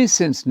any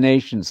since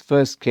nations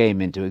first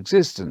came into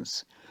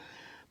existence.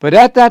 But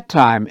at that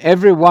time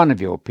every one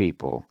of your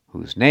people,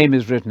 whose name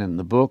is written in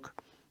the book,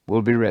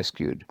 will be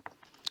rescued.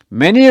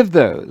 Many of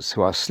those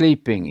who are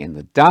sleeping in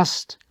the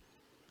dust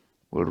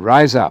will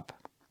rise up,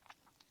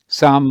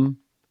 some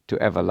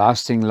to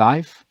everlasting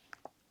life,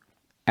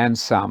 and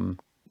some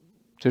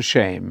to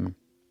shame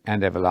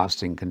and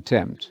everlasting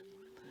contempt.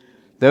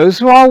 Those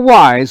who are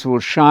wise will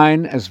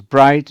shine as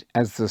bright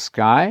as the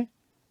sky,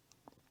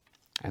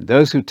 and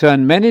those who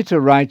turn many to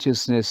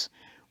righteousness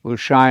will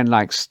shine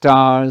like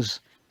stars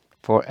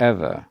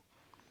forever.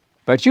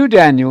 But you,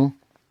 Daniel,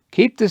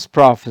 keep this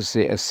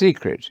prophecy a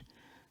secret.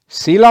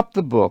 Seal up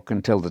the book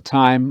until the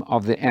time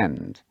of the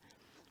end.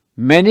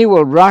 Many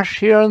will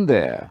rush here and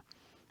there,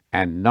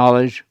 and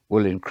knowledge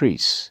will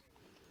increase."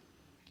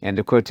 End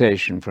of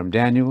quotation from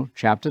Daniel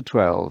chapter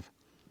 12,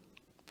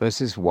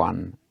 verses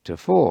 1 to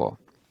 4.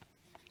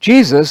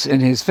 Jesus, in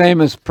his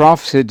famous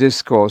prophecy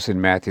discourse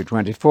in Matthew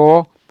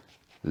 24,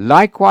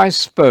 likewise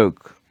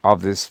spoke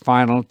of this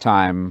final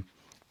time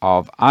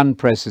of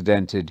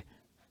unprecedented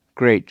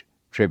great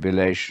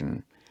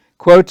tribulation,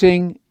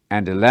 quoting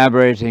and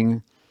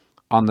elaborating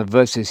on the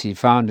verses he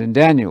found in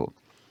Daniel.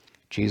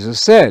 Jesus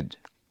said,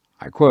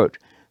 I quote,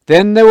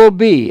 "Then there will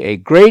be a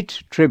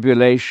great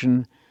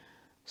tribulation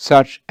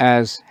such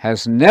as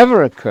has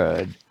never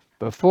occurred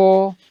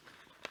before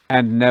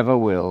and never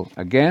will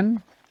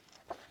again,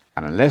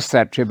 and unless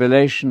that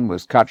tribulation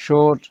was cut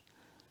short,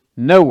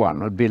 no one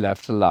would be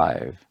left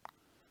alive."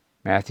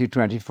 Matthew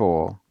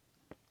 24,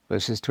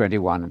 verses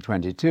 21 and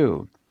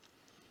 22.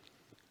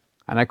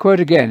 And I quote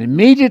again,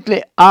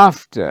 "Immediately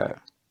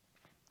after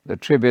the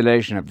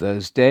tribulation of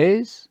those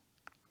days,"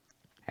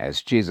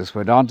 as Jesus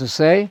went on to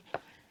say,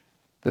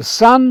 "the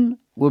sun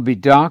will be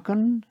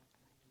darkened,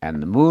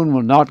 and the moon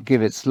will not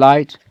give its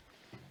light,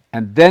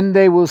 and then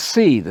they will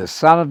see the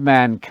Son of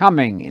Man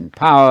coming in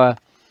power,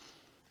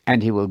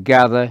 and he will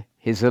gather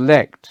his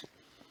elect."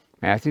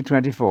 Matthew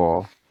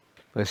 24,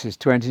 verses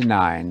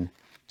 29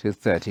 to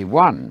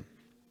 31.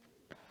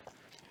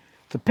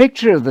 The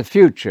picture of the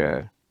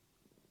future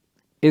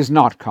is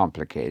not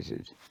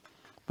complicated.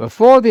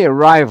 Before the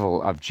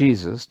arrival of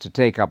Jesus to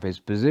take up his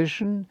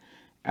position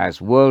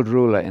as world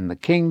ruler in the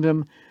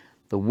kingdom,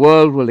 the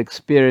world will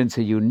experience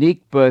a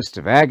unique burst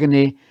of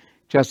agony,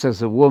 just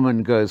as a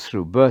woman goes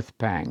through birth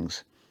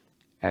pangs,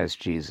 as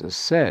Jesus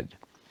said.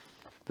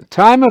 The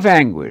time of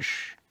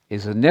anguish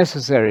is a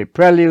necessary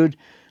prelude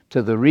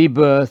to the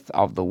rebirth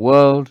of the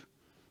world,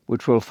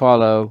 which will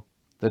follow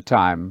the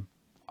time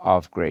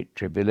of great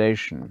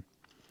tribulation.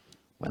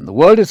 When the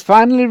world is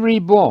finally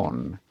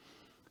reborn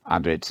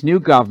under its new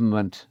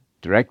government,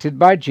 directed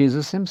by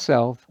Jesus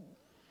himself,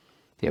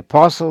 the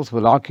apostles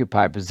will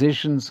occupy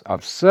positions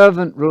of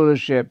servant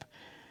rulership,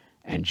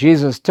 and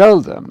Jesus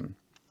told them,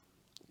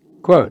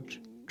 quote,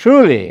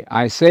 "Truly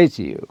I say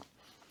to you,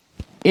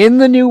 in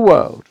the new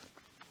world,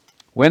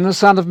 when the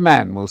Son of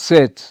Man will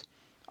sit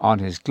on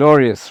his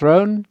glorious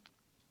throne,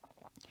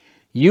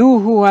 you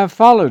who have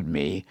followed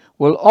me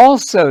will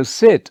also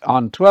sit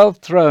on 12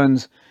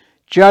 thrones,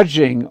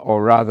 judging,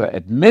 or rather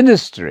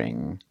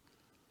administering,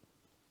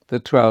 the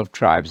 12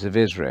 tribes of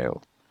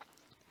Israel."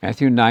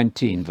 Matthew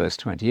 19, verse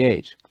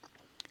 28.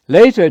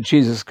 Later,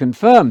 Jesus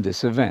confirmed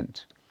this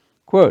event.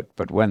 Quote,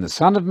 "But when the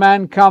Son of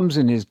Man comes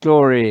in his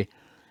glory,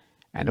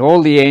 and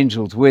all the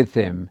angels with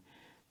him,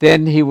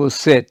 then he will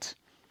sit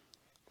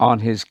on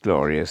his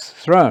glorious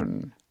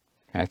throne.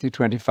 Matthew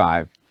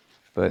 25,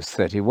 verse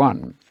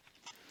 31.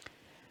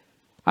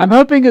 I'm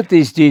hoping that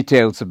these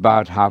details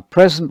about how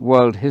present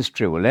world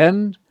history will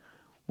end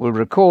will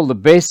recall the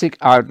basic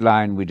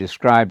outline we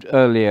described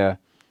earlier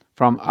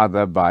from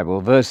other Bible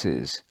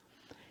verses.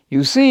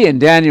 You see in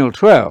Daniel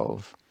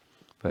 12,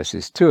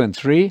 verses 2 and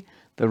 3,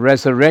 the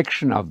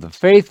resurrection of the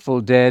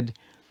faithful dead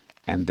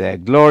and their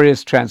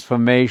glorious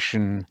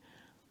transformation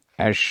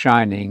as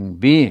shining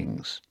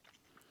beings.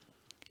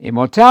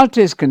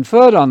 Immortality is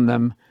conferred on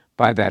them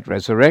by that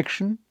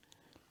resurrection.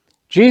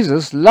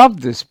 Jesus loved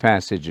this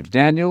passage of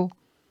Daniel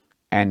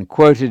and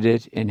quoted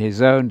it in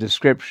his own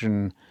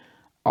description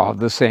of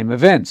the same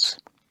events.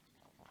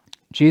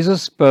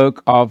 Jesus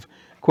spoke of,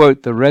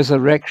 quote, the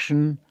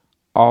resurrection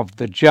of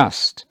the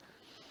just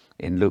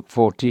in Luke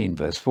 14,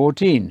 verse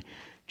 14.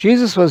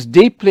 Jesus was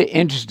deeply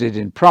interested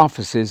in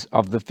prophecies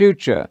of the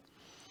future.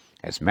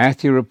 As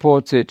Matthew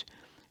reports it,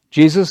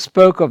 Jesus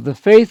spoke of the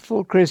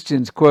faithful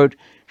Christians, quote,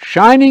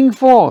 shining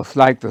forth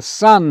like the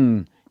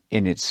sun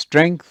in its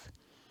strength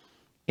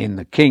in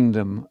the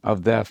kingdom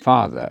of their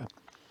Father.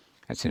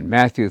 That's in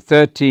Matthew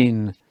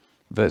 13,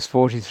 verse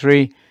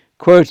 43,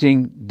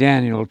 quoting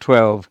Daniel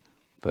 12,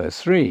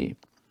 verse 3.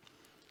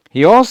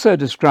 He also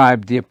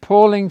described the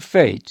appalling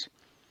fate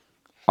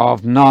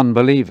of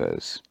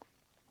non-believers.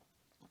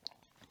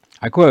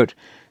 I quote,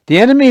 the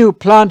enemy who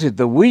planted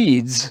the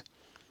weeds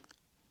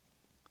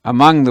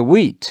among the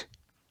wheat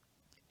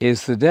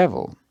is the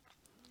devil.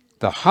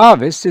 The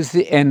harvest is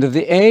the end of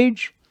the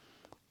age,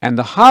 and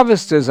the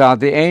harvesters are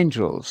the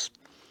angels.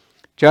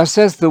 Just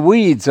as the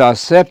weeds are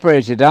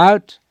separated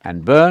out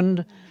and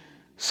burned,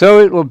 so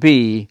it will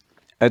be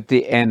at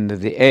the end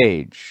of the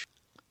age.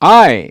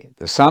 I,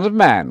 the Son of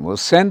Man, will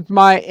send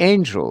my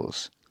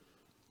angels,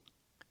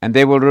 and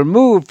they will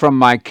remove from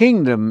my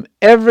kingdom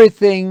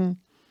everything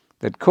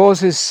that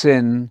causes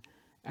sin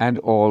and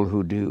all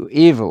who do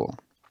evil.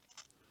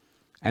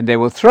 And they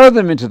will throw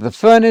them into the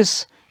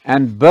furnace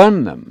and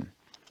burn them.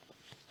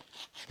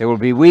 There will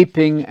be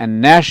weeping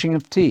and gnashing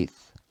of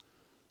teeth.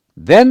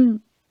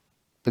 Then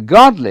the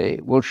godly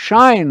will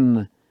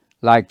shine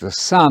like the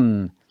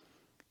sun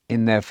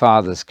in their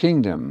Father's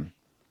kingdom.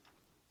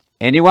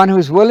 Anyone who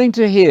is willing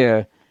to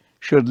hear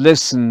should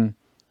listen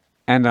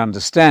and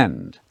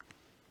understand.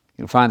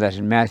 You'll find that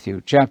in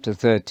Matthew chapter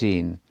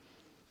 13,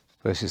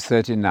 verses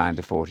 39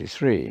 to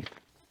 43.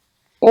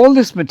 All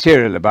this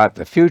material about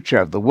the future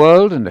of the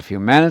world and of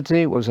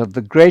humanity was of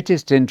the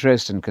greatest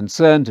interest and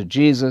concern to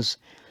Jesus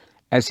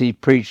as he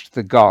preached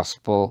the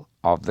gospel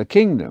of the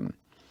kingdom.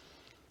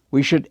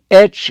 We should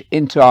etch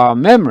into our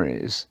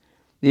memories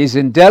these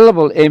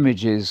indelible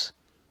images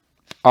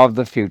of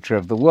the future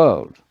of the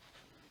world.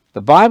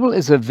 The Bible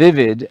is a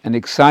vivid and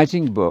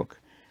exciting book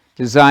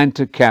designed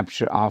to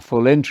capture our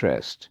full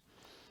interest.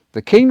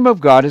 The kingdom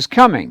of God is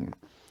coming,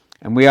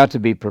 and we are to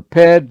be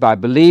prepared by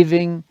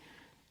believing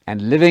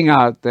and living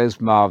out those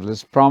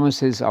marvelous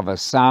promises of a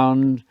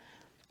sound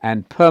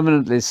and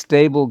permanently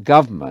stable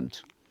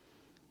government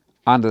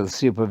under the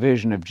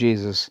supervision of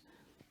Jesus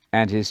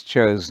and his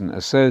chosen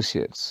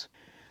associates.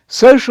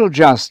 Social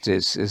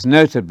justice is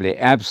notably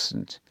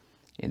absent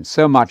in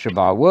so much of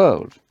our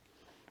world.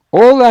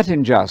 All that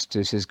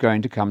injustice is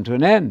going to come to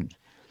an end.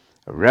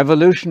 A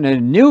revolutionary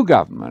new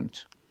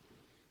government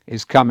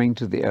is coming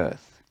to the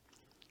earth.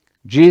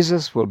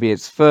 Jesus will be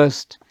its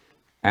first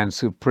and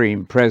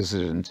supreme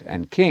president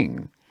and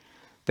king.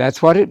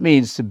 That's what it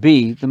means to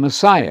be the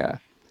Messiah.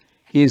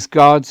 He is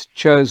God's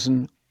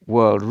chosen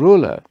world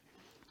ruler.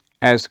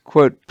 As,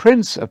 quote,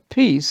 Prince of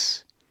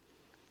Peace,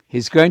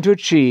 he's going to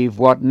achieve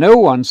what no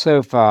one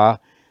so far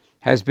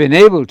has been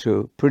able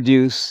to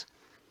produce,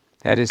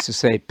 that is to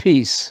say,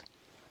 peace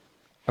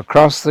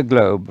across the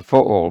globe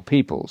for all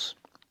peoples.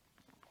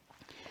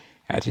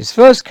 At his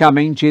first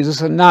coming,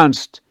 Jesus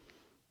announced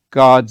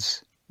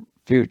God's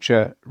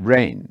future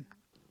reign.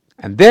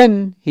 And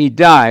then he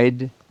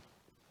died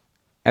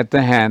at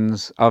the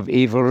hands of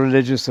evil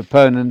religious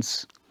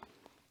opponents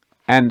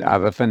and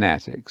other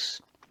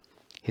fanatics.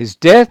 His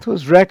death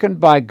was reckoned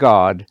by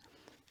God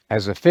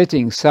as a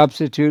fitting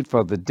substitute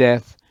for the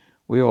death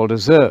we all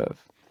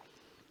deserve.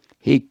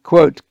 He,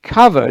 quote,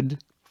 covered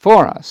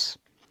for us,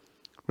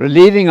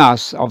 relieving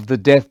us of the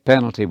death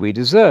penalty we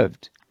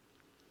deserved.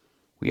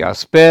 We are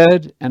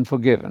spared and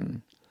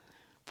forgiven.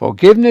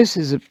 Forgiveness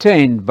is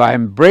obtained by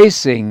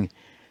embracing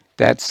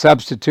that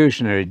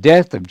substitutionary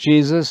death of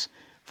Jesus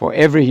for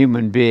every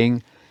human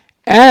being,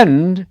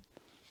 and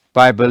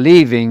by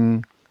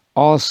believing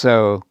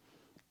also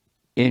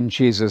in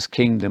Jesus'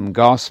 kingdom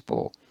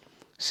gospel.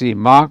 See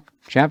Mark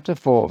chapter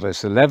 4,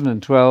 verse 11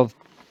 and 12,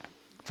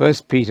 1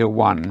 Peter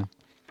 1,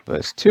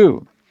 verse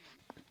 2.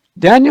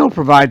 Daniel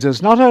provides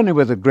us not only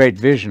with a great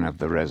vision of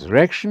the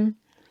resurrection,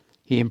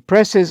 he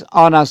impresses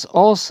on us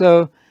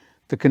also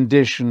the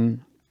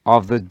condition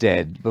of the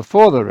dead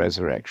before the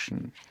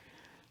resurrection.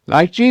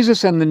 Like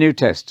Jesus in the New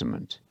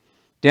Testament,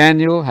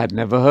 Daniel had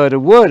never heard a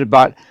word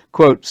about,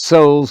 quote,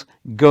 souls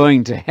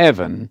going to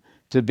heaven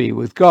to be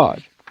with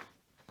God.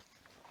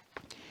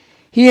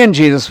 He and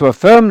Jesus were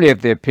firmly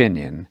of the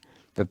opinion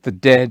that the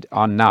dead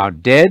are now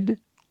dead,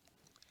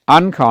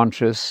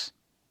 unconscious,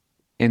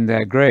 in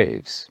their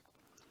graves.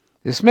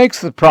 This makes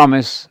the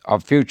promise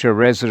of future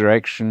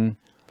resurrection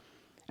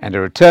and a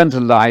return to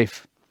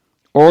life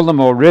all the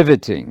more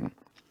riveting.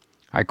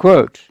 I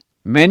quote,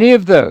 "Many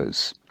of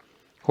those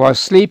who are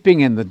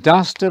sleeping in the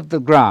dust of the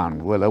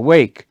ground will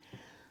awake,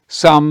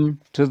 some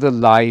to the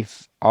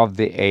life of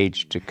the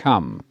age to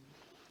come."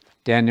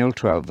 Daniel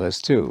 12,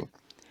 verse 2.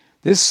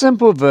 This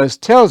simple verse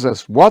tells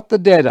us what the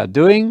dead are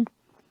doing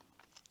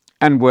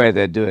and where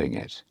they're doing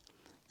it.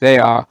 They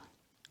are,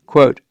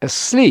 quote,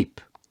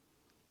 asleep,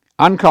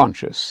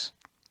 unconscious,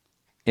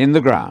 in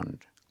the ground.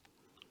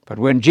 But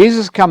when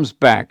Jesus comes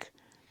back,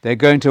 they're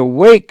going to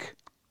wake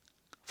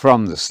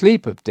from the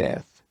sleep of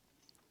death,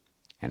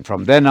 and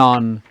from then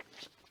on,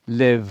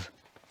 live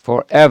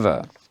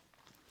forever.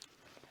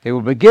 They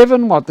will be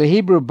given what the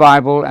Hebrew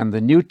Bible and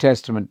the New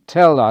Testament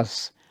tell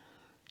us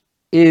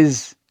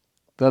is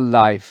the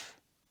life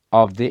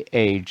of the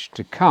age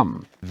to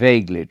come,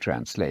 vaguely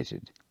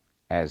translated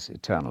as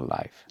eternal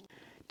life.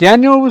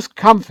 Daniel was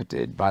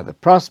comforted by the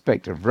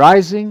prospect of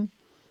rising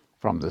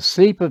from the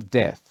sleep of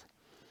death.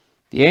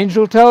 The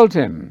angel told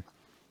him,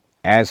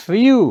 "As for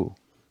you,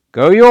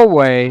 go your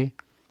way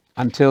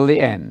until the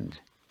end.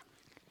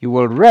 You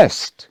will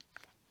rest,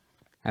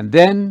 and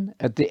then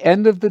at the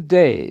end of the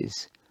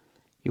days,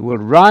 you will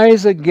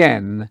rise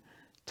again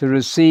to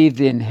receive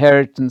the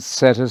inheritance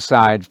set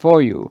aside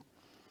for you."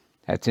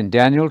 That's in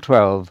Daniel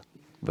 12,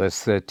 verse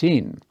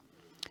 13.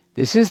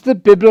 This is the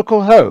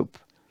biblical hope,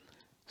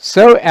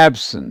 so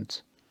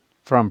absent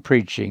from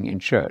preaching in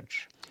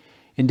church.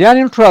 In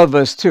Daniel 12,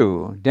 verse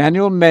 2,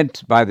 Daniel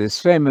meant by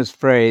this famous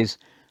phrase,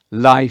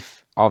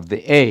 life of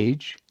the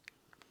age,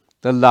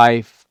 the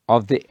life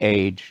of the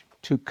age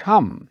to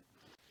come.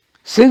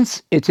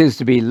 Since it is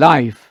to be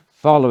life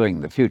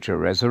following the future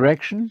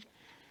resurrection,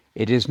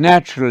 it is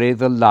naturally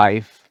the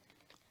life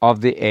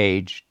of the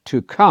age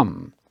to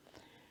come.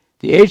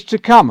 The age to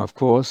come, of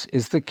course,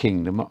 is the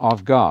kingdom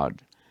of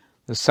God,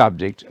 the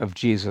subject of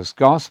Jesus'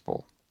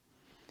 gospel.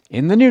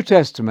 In the New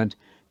Testament,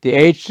 the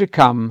age to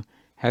come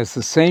has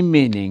the same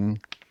meaning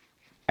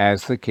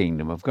as the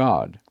kingdom of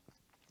God.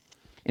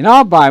 In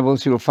our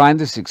Bibles, you will find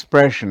this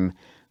expression,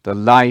 the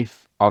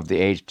life of the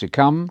age to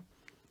come,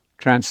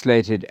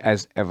 translated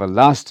as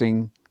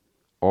everlasting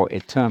or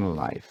eternal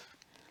life.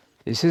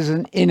 This is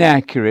an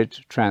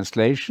inaccurate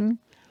translation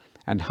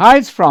and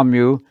hides from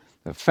you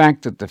the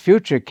fact that the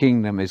future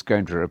kingdom is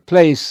going to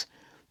replace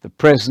the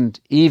present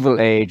evil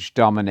age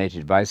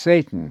dominated by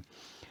Satan.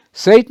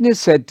 Satan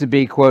is said to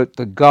be, quote,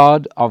 the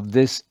god of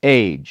this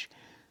age,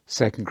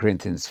 2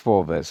 Corinthians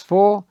 4, verse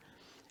 4,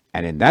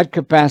 and in that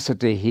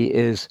capacity he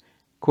is,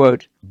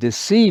 quote,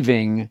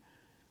 deceiving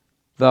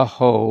the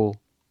whole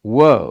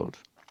world,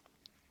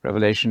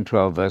 Revelation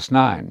 12, verse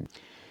 9.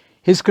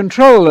 His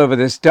control over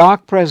this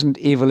dark present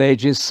evil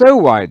age is so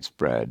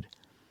widespread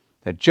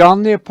that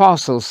John the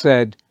Apostle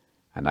said,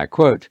 and I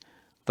quote,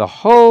 "The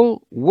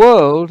whole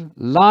world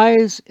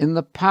lies in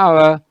the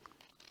power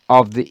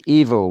of the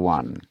evil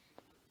one,"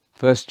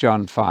 1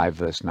 John 5,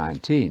 verse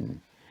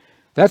 19.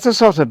 That's a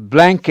sort of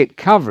blanket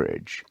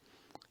coverage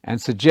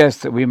and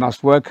suggests that we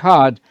must work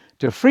hard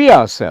to free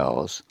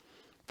ourselves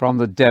from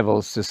the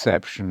devil's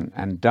deception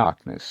and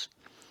darkness.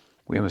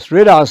 We must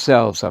rid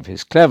ourselves of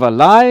his clever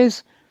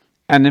lies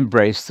and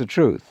embrace the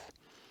truth.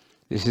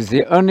 This is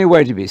the only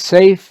way to be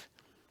safe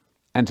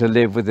and to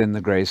live within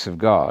the grace of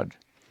God.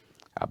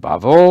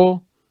 Above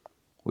all,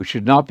 we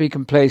should not be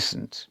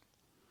complacent.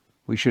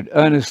 We should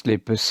earnestly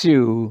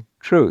pursue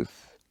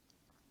truth.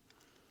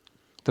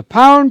 The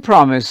power and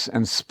promise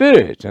and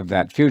spirit of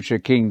that future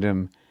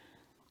kingdom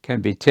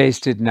can be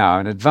tasted now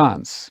in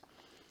advance.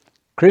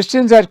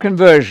 Christians at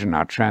conversion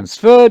are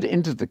transferred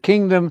into the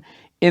kingdom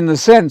in the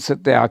sense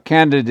that they are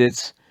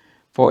candidates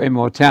for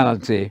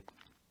immortality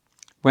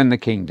when the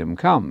kingdom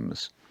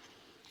comes.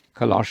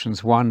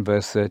 Colossians 1,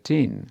 verse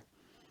 13.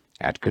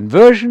 At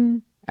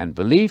conversion and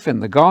belief in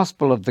the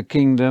gospel of the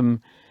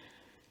kingdom,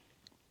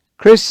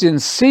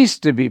 Christians cease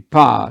to be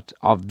part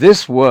of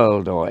this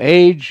world or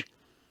age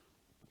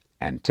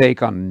and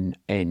take on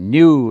a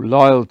new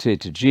loyalty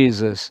to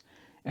Jesus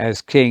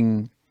as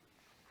King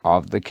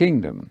of the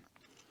kingdom.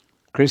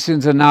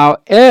 Christians are now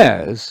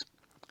heirs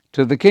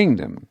to the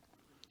kingdom,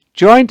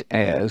 joint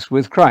heirs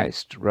with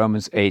Christ,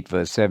 Romans 8,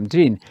 verse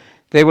 17.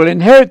 They will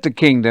inherit the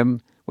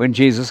kingdom when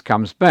Jesus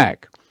comes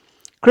back.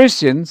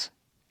 Christians,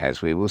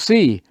 as we will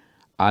see,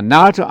 are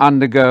now to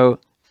undergo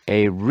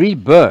a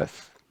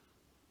rebirth.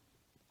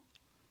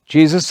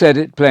 Jesus said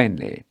it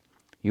plainly,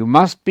 "You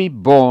must be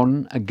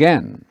born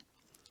again."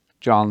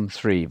 John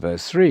 3,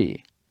 verse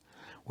 3.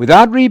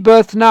 Without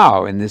rebirth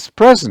now in this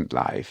present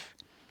life,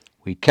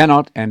 we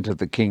cannot enter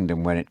the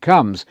kingdom when it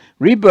comes.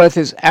 Rebirth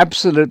is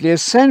absolutely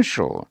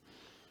essential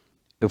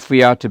if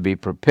we are to be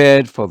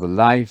prepared for the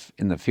life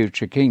in the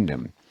future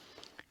kingdom.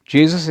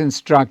 Jesus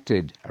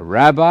instructed a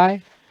rabbi,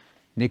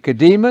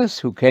 Nicodemus,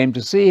 who came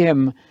to see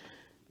him,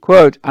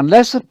 quote,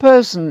 "Unless a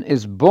person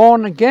is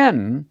born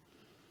again,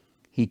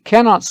 he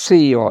cannot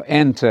see or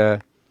enter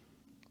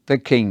the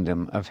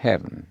kingdom of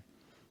heaven."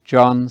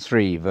 John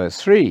 3,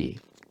 verse 3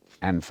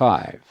 and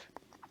 5.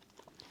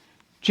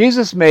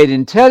 Jesus made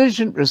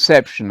intelligent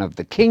reception of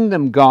the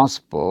kingdom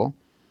gospel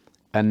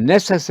a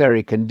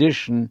necessary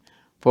condition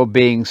for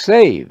being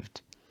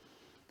saved.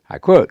 I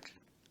quote,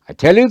 "I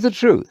tell you the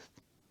truth,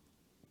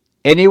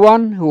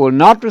 anyone who will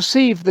not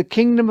receive the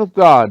kingdom of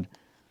God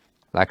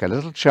like a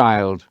little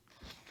child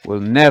will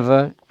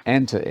never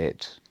enter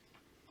it."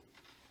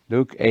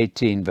 Luke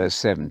 18, verse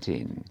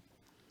 17.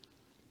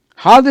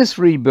 How this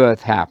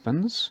rebirth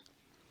happens,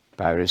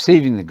 by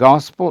receiving the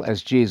gospel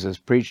as Jesus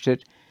preached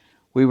it,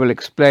 we will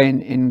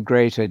explain in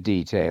greater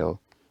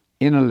detail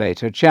in a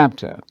later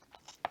chapter.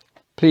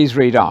 Please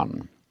read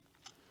on.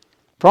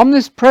 From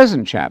this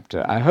present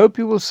chapter, I hope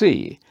you will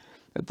see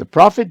that the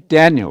prophet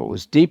Daniel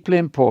was deeply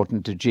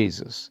important to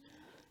Jesus,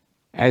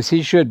 as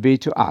he should be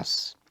to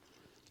us.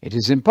 It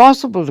is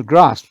impossible to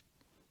grasp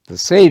the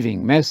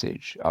saving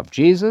message of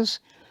Jesus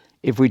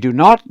if we do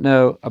not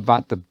know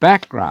about the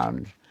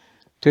background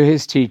to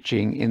his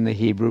teaching in the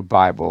Hebrew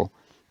Bible,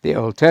 the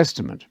Old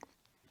Testament.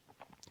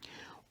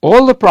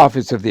 All the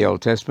prophets of the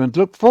Old Testament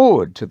look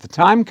forward to the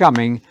time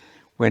coming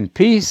when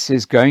peace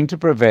is going to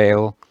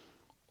prevail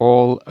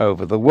all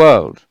over the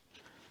world.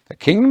 The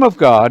kingdom of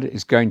God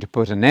is going to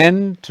put an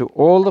end to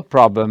all the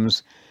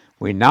problems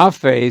we now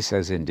face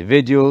as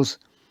individuals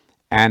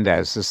and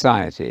as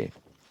society.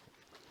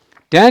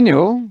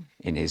 Daniel,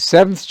 in his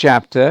 7th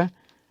chapter,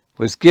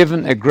 was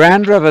given a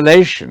grand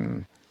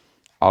revelation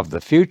of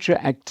the future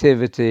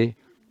activity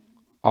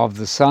of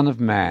the Son of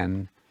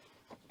Man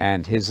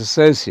and his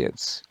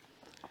associates.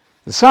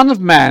 The Son of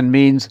Man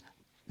means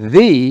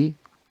the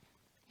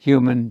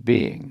human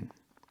being.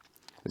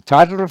 The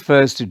title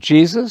refers to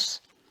Jesus,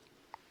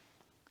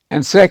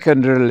 and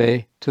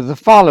secondarily to the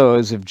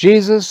followers of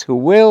Jesus who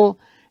will,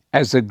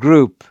 as a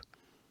group,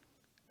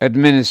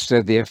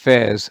 administer the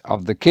affairs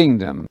of the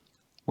kingdom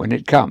when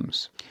it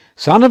comes.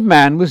 Son of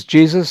Man was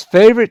Jesus'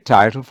 favorite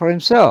title for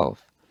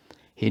himself.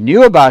 He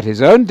knew about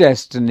his own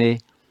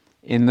destiny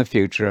in the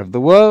future of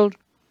the world,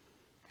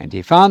 and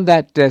he found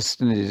that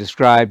destiny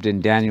described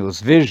in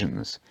Daniel's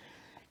visions.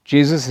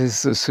 Jesus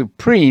is the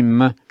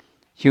supreme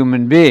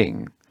human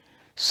being,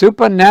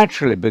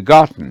 supernaturally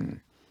begotten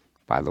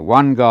by the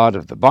one God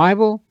of the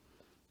Bible,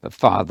 the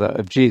Father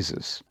of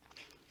Jesus.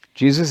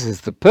 Jesus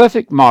is the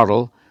perfect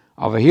model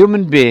of a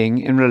human being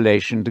in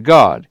relation to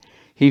God.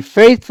 He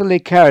faithfully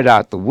carried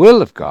out the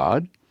will of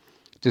God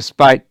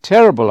despite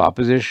terrible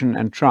opposition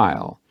and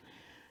trial.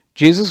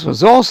 Jesus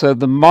was also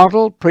the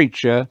model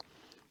preacher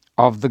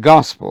of the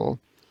gospel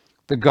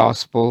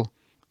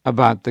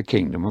about the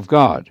kingdom of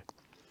God.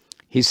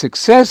 He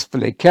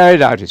successfully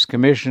carried out his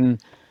commission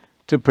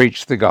to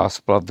preach the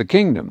gospel of the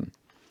kingdom.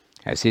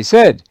 As he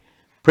said,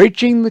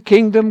 preaching the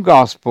kingdom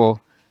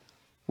gospel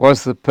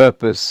was the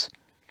purpose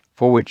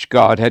for which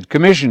God had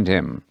commissioned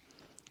him.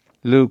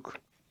 Luke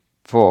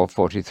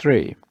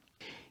 4:43.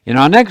 In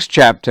our next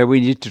chapter, we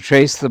need to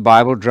trace the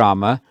Bible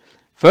drama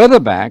further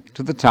back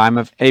to the time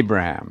of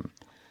Abraham,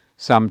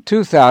 some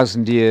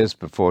 2,000 years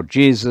before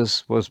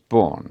Jesus was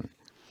born.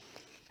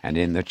 And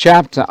in the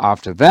chapter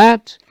after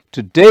that,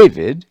 to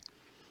David,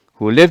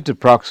 who lived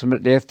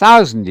approximately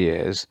 1,000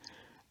 years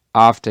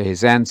after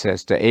his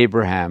ancestor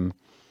Abraham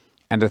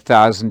and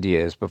 1,000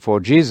 years before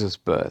Jesus'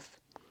 birth.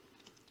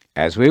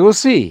 As we will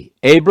see,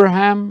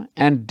 Abraham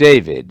and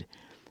David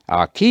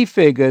are key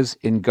figures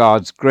in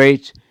God's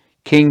great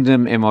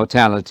kingdom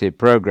immortality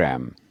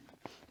program.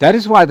 That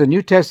is why the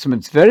New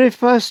Testament's very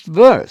first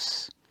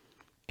verse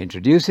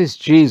introduces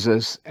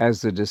Jesus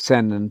as the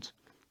descendant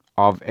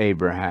of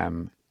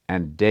Abraham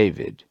and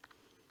David.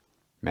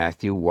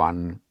 Matthew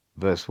 1,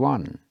 verse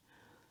 1.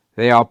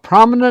 They are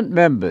prominent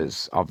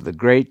members of the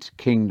great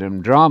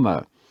kingdom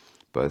drama.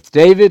 Both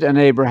David and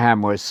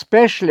Abraham were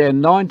specially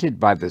anointed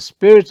by the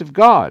Spirit of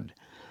God.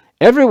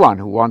 Everyone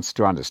who wants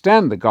to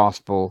understand the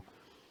gospel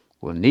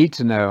will need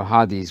to know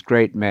how these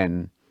great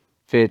men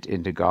fit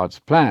into God's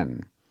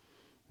plan.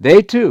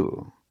 They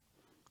too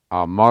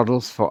are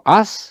models for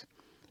us,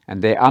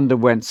 and they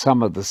underwent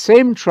some of the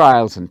same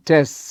trials and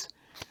tests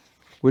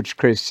which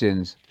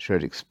Christians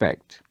should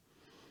expect.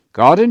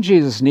 God and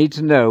Jesus need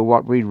to know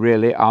what we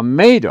really are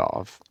made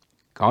of.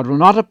 God will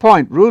not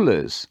appoint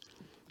rulers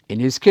in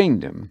his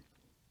kingdom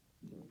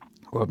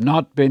who have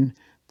not been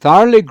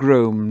thoroughly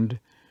groomed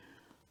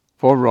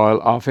for royal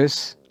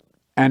office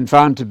and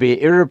found to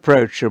be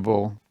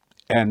irreproachable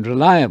and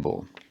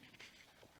reliable.